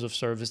levels of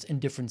service in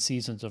different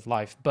seasons of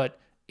life, but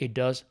it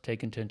does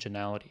take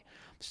intentionality.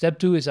 Step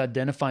 2 is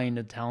identifying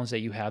the talents that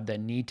you have that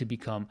need to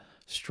become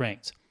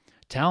strengths.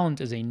 Talent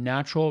is a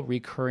natural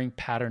recurring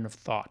pattern of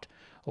thought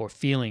or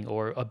feeling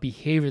or a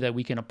behavior that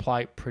we can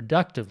apply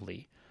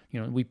productively.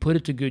 We put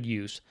it to good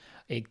use.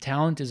 A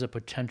talent is a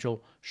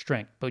potential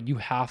strength, but you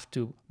have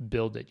to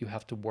build it. You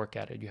have to work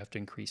at it. You have to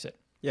increase it.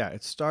 Yeah,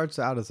 it starts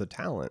out as a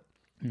talent,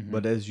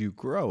 but as you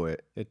grow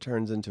it, it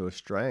turns into a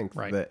strength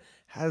that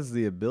has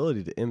the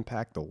ability to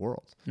impact the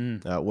world.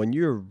 When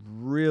you're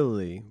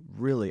really,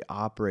 really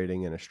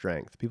operating in a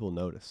strength, people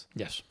notice.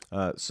 Yes.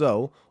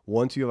 So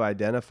once you have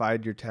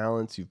identified your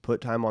talents, you've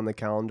put time on the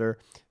calendar,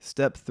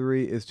 step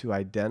 3 is to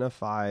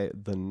identify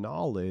the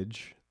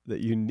knowledge that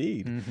you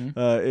need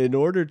in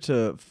order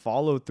to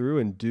follow through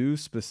and do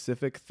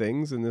specific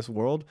things in this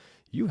world.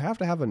 You have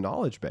to have a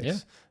knowledge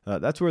base.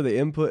 That's where the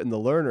input and the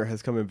learner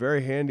has come in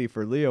very handy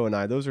for Leo and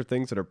I. Those are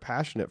things that are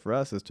passionate for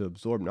us, is to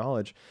absorb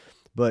knowledge.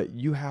 But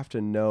you have to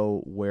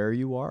know where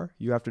you are.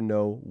 You have to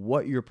know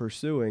what you're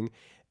pursuing.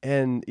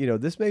 And,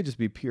 this may just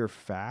be pure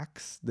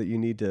facts that you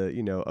need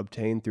to,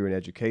 obtain through an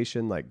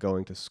education, like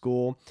going to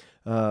school.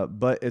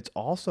 But it's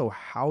also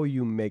how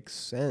you make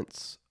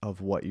sense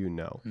of what you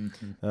know.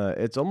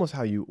 It's almost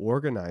how you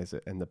organize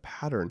it and the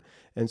pattern.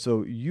 And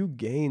so you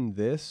gain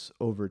this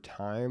over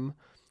time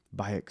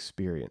by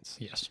experience.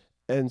 Yes.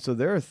 And so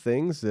there are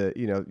things that,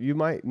 you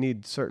might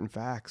need certain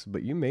facts,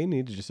 but you may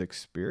need to just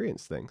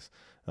experience things.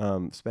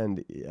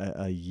 Spend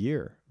a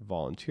year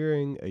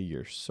volunteering, a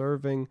year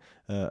serving,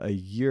 a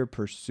year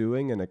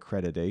pursuing an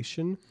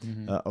accreditation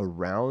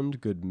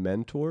around good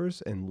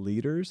mentors and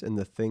leaders in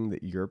the thing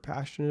that you're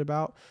passionate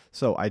about.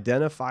 So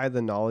identify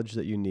the knowledge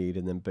that you need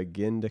and then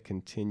begin to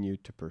continue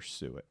to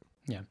pursue it.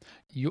 Yeah.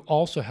 You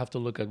also have to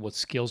look at what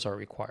skills are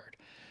required.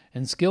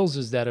 And skills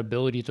is that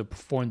ability to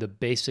perform the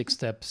basic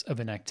steps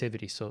of an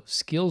activity. So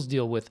skills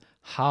deal with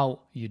how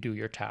you do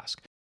your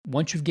task.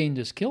 Once you've gained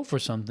a skill for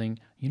something,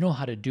 you know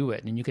how to do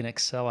it and you can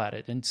excel at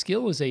it. And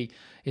skill is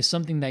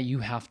something that you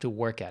have to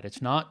work at.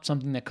 It's not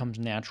something that comes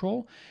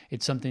natural.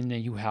 It's something that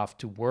you have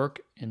to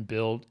work and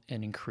build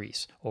and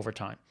increase over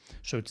time.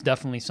 So it's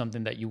definitely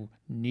something that you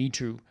need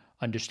to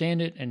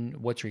understand it and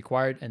what's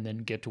required, and then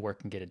get to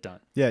work and get it done.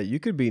 Yeah,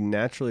 you could be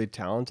naturally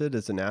talented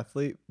as an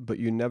athlete, but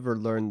you never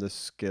learn the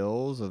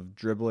skills of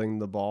dribbling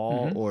the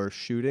ball or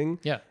shooting.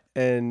 Yeah.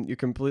 And you're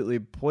completely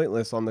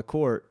pointless on the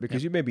court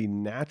because you may be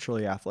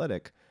naturally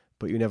athletic,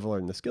 but you never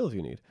learn the skills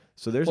you need.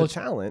 So there's Well, a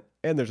talent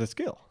and there's a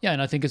skill. Yeah,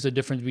 and I think it's a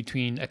difference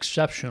between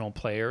exceptional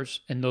players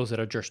and those that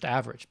are just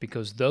average,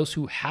 because those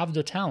who have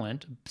the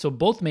talent, so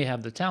both may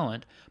have the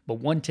talent, but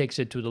one takes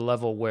it to the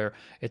level where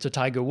it's a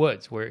Tiger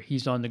Woods, where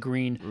he's on the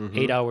green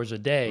 8 hours a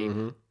day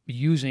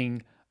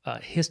using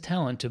his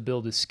talent to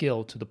build his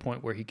skill to the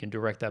point where he can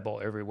direct that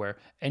ball everywhere,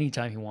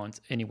 anytime he wants,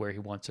 anywhere he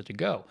wants it to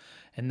go.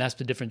 And that's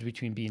the difference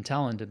between being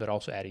talented, but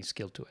also adding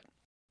skill to it.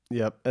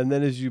 Yep. And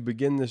then as you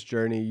begin this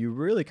journey, you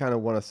really kind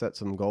of want to set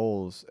some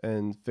goals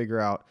and figure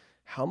out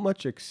how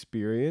much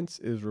experience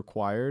is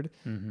required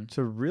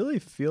to really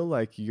feel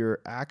like you're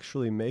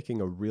actually making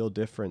a real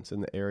difference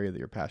in the area that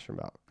you're passionate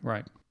about.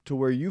 Right. To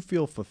where you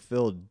feel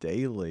fulfilled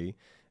daily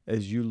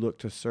as you look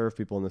to serve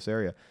people in this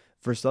area.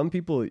 For some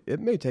people,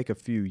 it may take a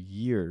few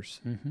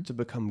years to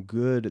become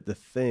good at the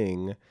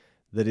thing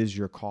that is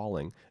your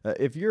calling.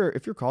 If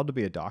you're called to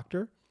be a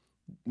doctor,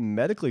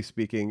 medically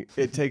speaking,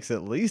 it takes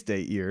at least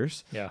 8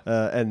 years. Yeah.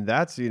 And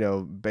that's,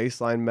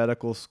 baseline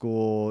medical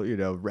school,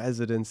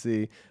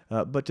 residency.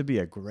 But to be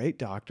a great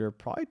doctor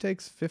probably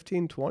takes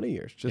 15, 20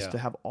 years just to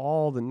have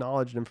all the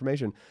knowledge and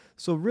information.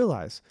 So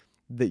realize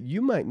that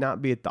you might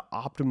not be at the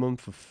optimum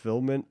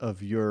fulfillment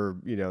of your,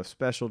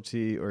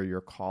 specialty or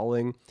your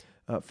calling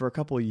for a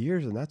couple of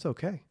years, and that's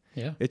okay.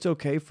 Yeah. It's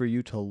okay for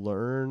you to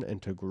learn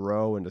and to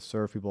grow and to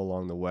serve people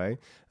along the way.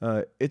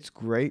 It's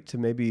great to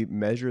maybe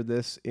measure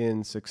this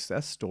in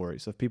success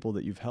stories of people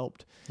that you've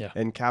helped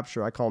and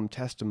capture, I call them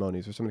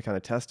testimonies, where somebody kind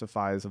of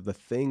testifies of the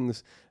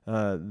things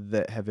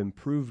that have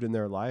improved in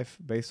their life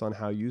based on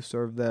how you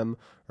served them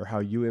or how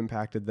you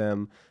impacted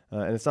them.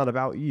 And it's not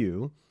about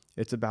you.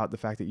 It's about the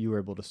fact that you were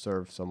able to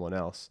serve someone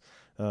else.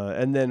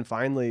 And then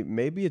finally,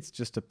 maybe it's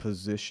just a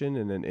position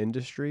in an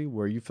industry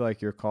where you feel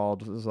like you're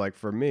called. This is like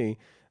for me,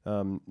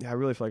 I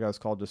really feel like I was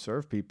called to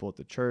serve people at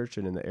the church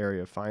and in the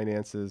area of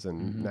finances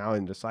and now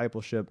in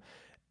discipleship.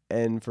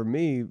 And for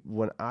me,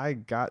 when I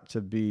got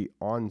to be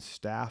on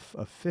staff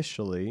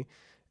officially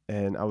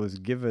and I was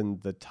given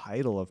the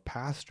title of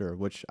pastor,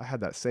 which I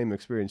had that same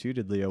experience you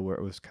did, Leo, where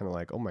it was kind of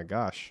like, oh my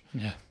gosh,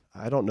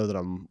 I don't know that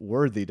I'm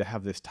worthy to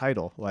have this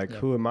title. Like,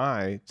 who am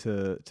I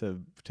to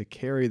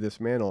carry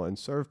this mantle and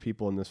serve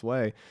people in this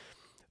way?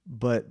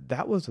 But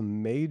that was a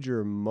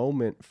major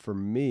moment for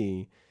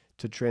me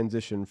to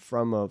transition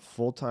from a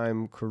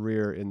full-time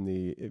career in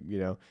the,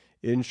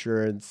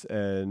 insurance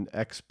and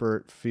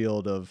expert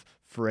field of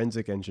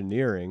forensic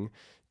engineering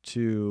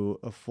to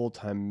a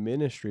full-time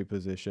ministry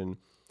position.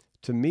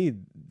 To me,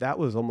 that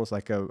was almost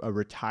like a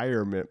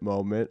retirement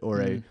moment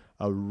or a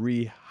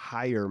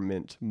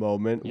rehirement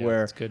moment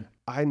where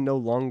I no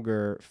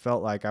longer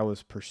felt like I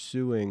was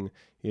pursuing,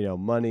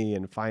 money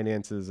and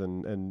finances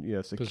and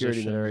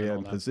security in that area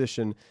and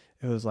position.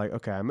 It was like,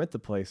 okay, I'm at the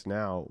place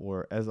now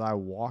where as I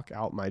walk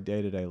out my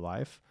day-to-day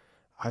life,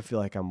 I feel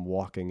like I'm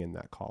walking in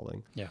that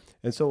calling. Yeah.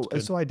 And so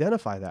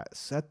identify that,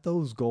 set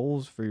those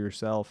goals for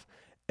yourself,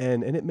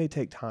 and it may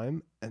take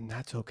time, and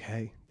that's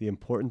okay. The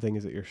important thing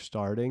is that you're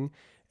starting.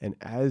 And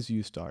as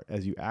you start,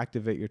 as you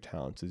activate your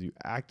talents, as you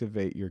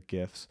activate your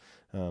gifts,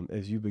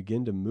 as you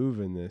begin to move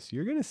in this,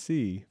 you're going to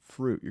see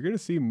fruit. You're going to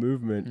see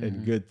movement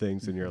and good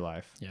things in your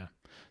life. Yeah,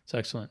 it's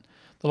excellent.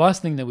 The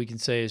last thing that we can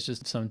say is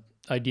just some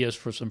ideas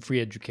for some free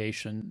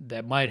education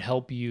that might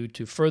help you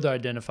to further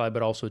identify,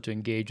 but also to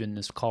engage in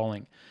this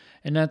calling.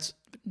 And that's,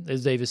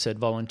 as David said,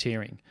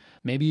 volunteering.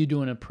 Maybe you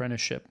do an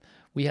apprenticeship.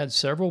 We had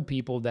several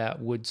people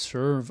that would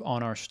serve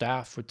on our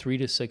staff for 3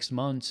 to 6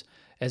 months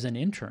as an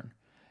intern.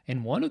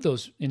 And one of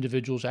those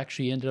individuals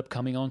actually ended up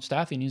coming on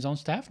staff, and he's on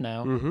staff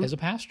now as a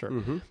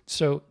pastor.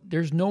 So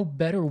there's no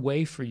better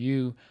way for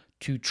you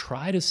to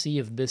try to see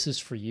if this is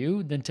for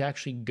you than to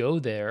actually go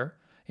there,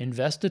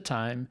 invest the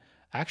time,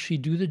 actually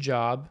do the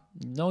job.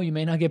 No, you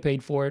may not get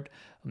paid for it.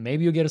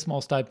 Maybe you'll get a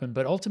small stipend,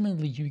 but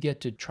ultimately you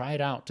get to try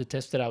it out, to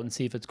test it out and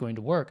see if it's going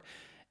to work.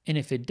 And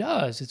if it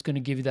does, it's going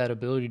to give you that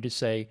ability to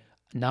say,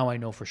 now I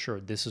know for sure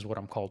this is what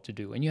I'm called to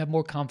do. And you have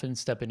more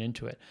confidence stepping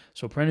into it.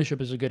 So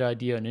apprenticeship is a good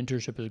idea. An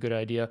internship is a good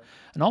idea.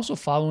 And also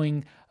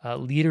following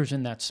leaders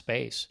in that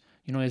space.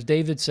 As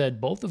David said,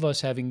 both of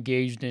us have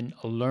engaged in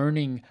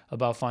learning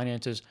about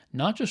finances,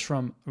 not just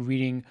from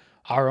reading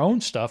our own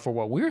stuff or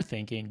what we're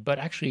thinking, but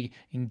actually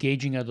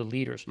engaging other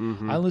leaders.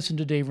 I listened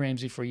to Dave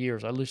Ramsey for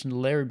years. I listened to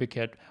Larry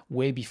Burkett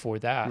way before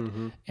that.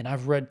 And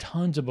I've read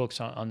tons of books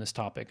on this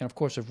topic. And of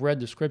course, I've read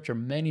the scripture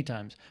many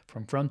times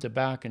from front to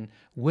back and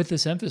with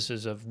this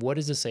emphasis of what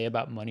does it say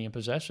about money and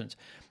possessions.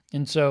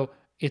 And so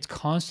it's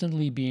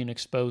constantly being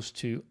exposed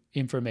to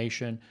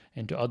information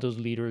and to other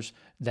leaders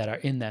that are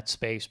in that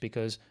space,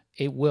 because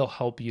it will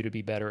help you to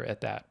be better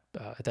at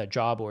that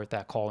job or at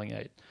that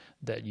calling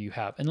that you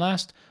have. And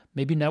last,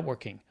 maybe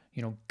networking.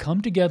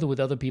 Come together with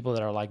other people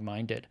that are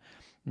like-minded.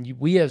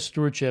 We as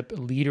stewardship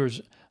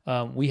leaders,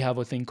 we have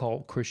a thing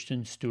called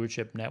Christian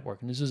Stewardship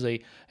Network. And this is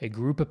a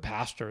group of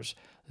pastors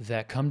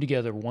that come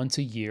together once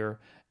a year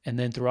and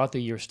then throughout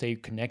the year stay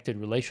connected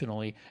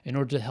relationally in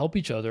order to help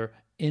each other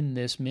in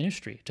this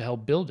ministry, to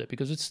help build it,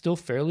 because it's still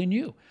fairly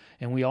new.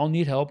 And we all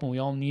need help, and we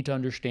all need to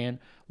understand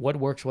what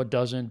works, what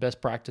doesn't,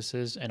 best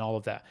practices, and all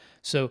of that.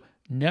 So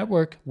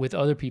network with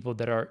other people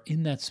that are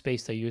in that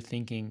space that you're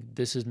thinking,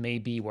 this is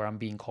maybe where I'm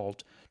being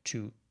called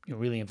to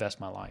really invest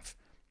my life.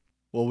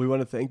 Well, we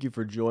want to thank you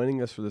for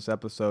joining us for this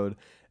episode,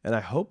 and I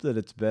hope that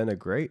it's been a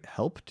great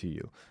help to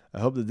you. I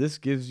hope that this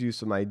gives you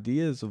some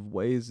ideas of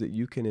ways that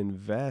you can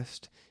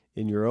invest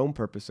in your own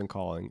purpose and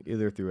calling,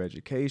 either through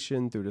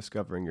education, through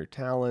discovering your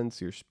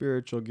talents, your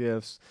spiritual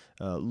gifts,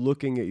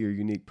 looking at your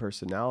unique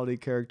personality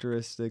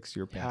characteristics,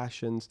 your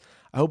passions.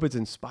 I hope it's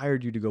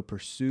inspired you to go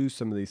pursue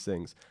some of these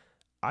things.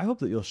 I hope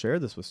that you'll share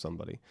this with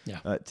somebody.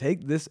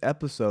 Take this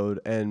episode,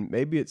 and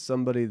maybe it's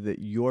somebody that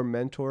you're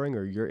mentoring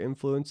or you're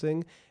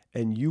influencing,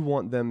 and you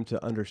want them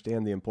to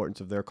understand the importance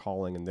of their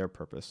calling and their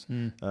purpose.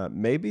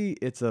 Maybe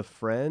it's a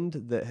friend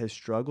that has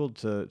struggled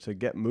to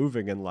get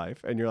moving in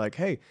life, and you're like,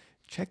 hey,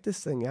 check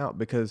this thing out,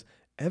 because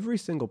every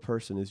single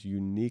person is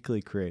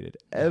uniquely created.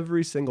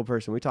 Every single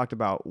person. We talked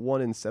about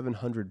 1 in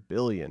 700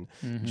 billion,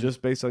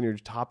 just based on your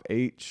top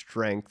 8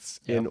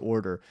 strengths in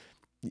order.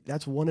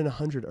 That's 1 in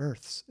 100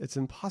 Earths. It's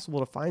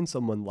impossible to find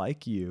someone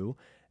like you.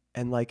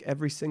 And like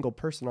every single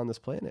person on this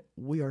planet,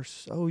 we are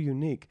so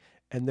unique.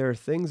 And there are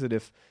things that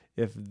if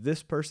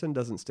this person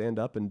doesn't stand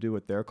up and do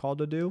what they're called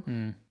to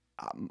do,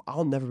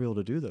 I'll never be able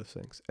to do those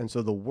things. And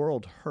so the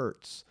world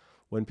hurts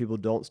when people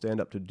don't stand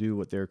up to do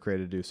what they're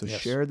created to do. So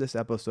share this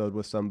episode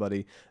with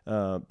somebody,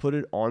 put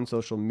it on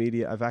social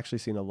media. I've actually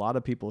seen a lot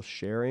of people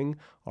sharing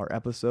our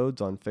episodes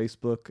on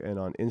Facebook and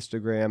on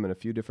Instagram and a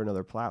few different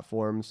other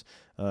platforms.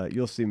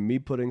 You'll see me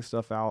putting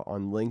stuff out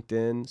on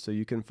LinkedIn, so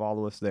you can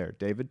follow us there.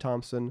 David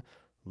Thompson,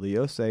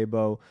 Leo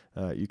Sabo.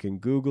 You can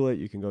Google it.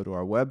 You can go to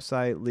our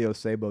website.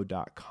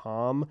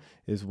 leosabo.com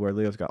is where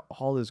Leo's got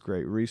all his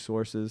great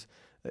resources.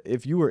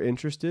 If you were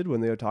interested when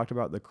Leo talked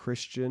about the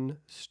Christian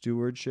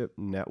Stewardship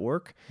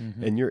Network,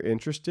 and you're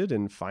interested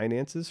in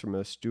finances from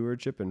a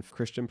stewardship and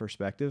Christian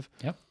perspective,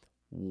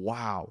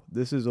 wow,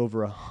 this is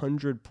over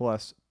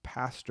 100+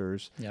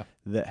 pastors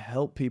that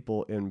help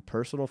people in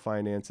personal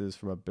finances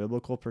from a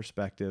biblical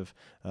perspective,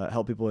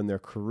 help people in their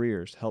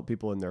careers, help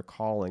people in their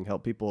calling,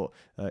 help people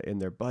in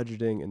their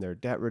budgeting, in their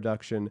debt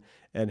reduction,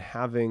 and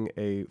having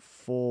a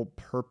full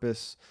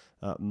purpose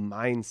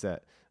mindset.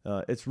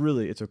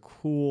 It's a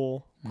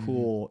cool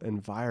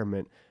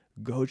environment.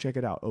 Go check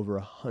it out. Over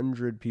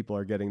 100 people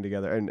are getting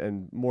together,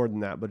 and more than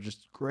that, but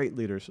just great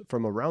leaders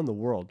from around the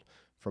world,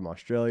 from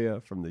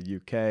Australia, from the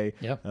UK.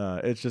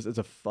 It's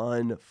a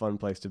fun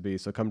place to be.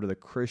 So come to the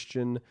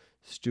Christian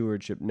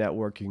Stewardship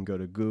Network. You can go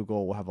to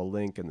Google. We'll have a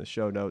link in the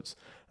show notes.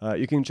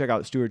 You can check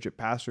out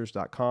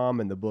stewardshippastors.com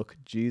and the book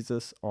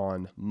Jesus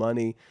on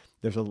Money.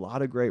 There's a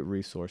lot of great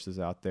resources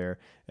out there,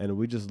 and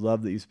we just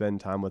love that you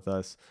spend time with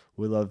us.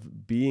 We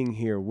love being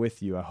here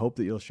with you. I hope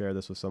that you'll share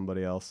this with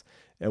somebody else,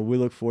 and we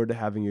look forward to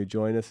having you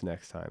join us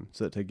next time,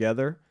 so that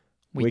together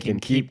we can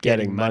keep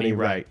getting money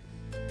right.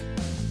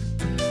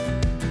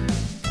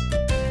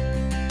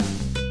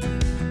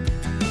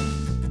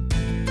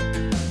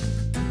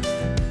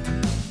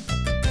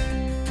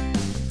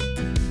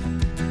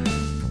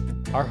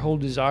 Our whole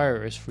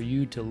desire is for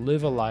you to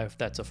live a life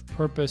that's of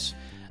purpose,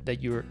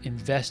 that you're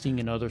investing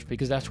in others,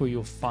 because that's where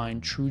you'll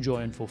find true joy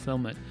and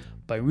fulfillment,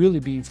 by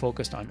really being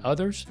focused on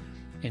others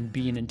and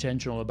being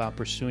intentional about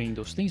pursuing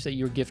those things that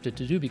you're gifted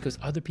to do, because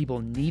other people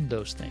need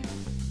those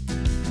things.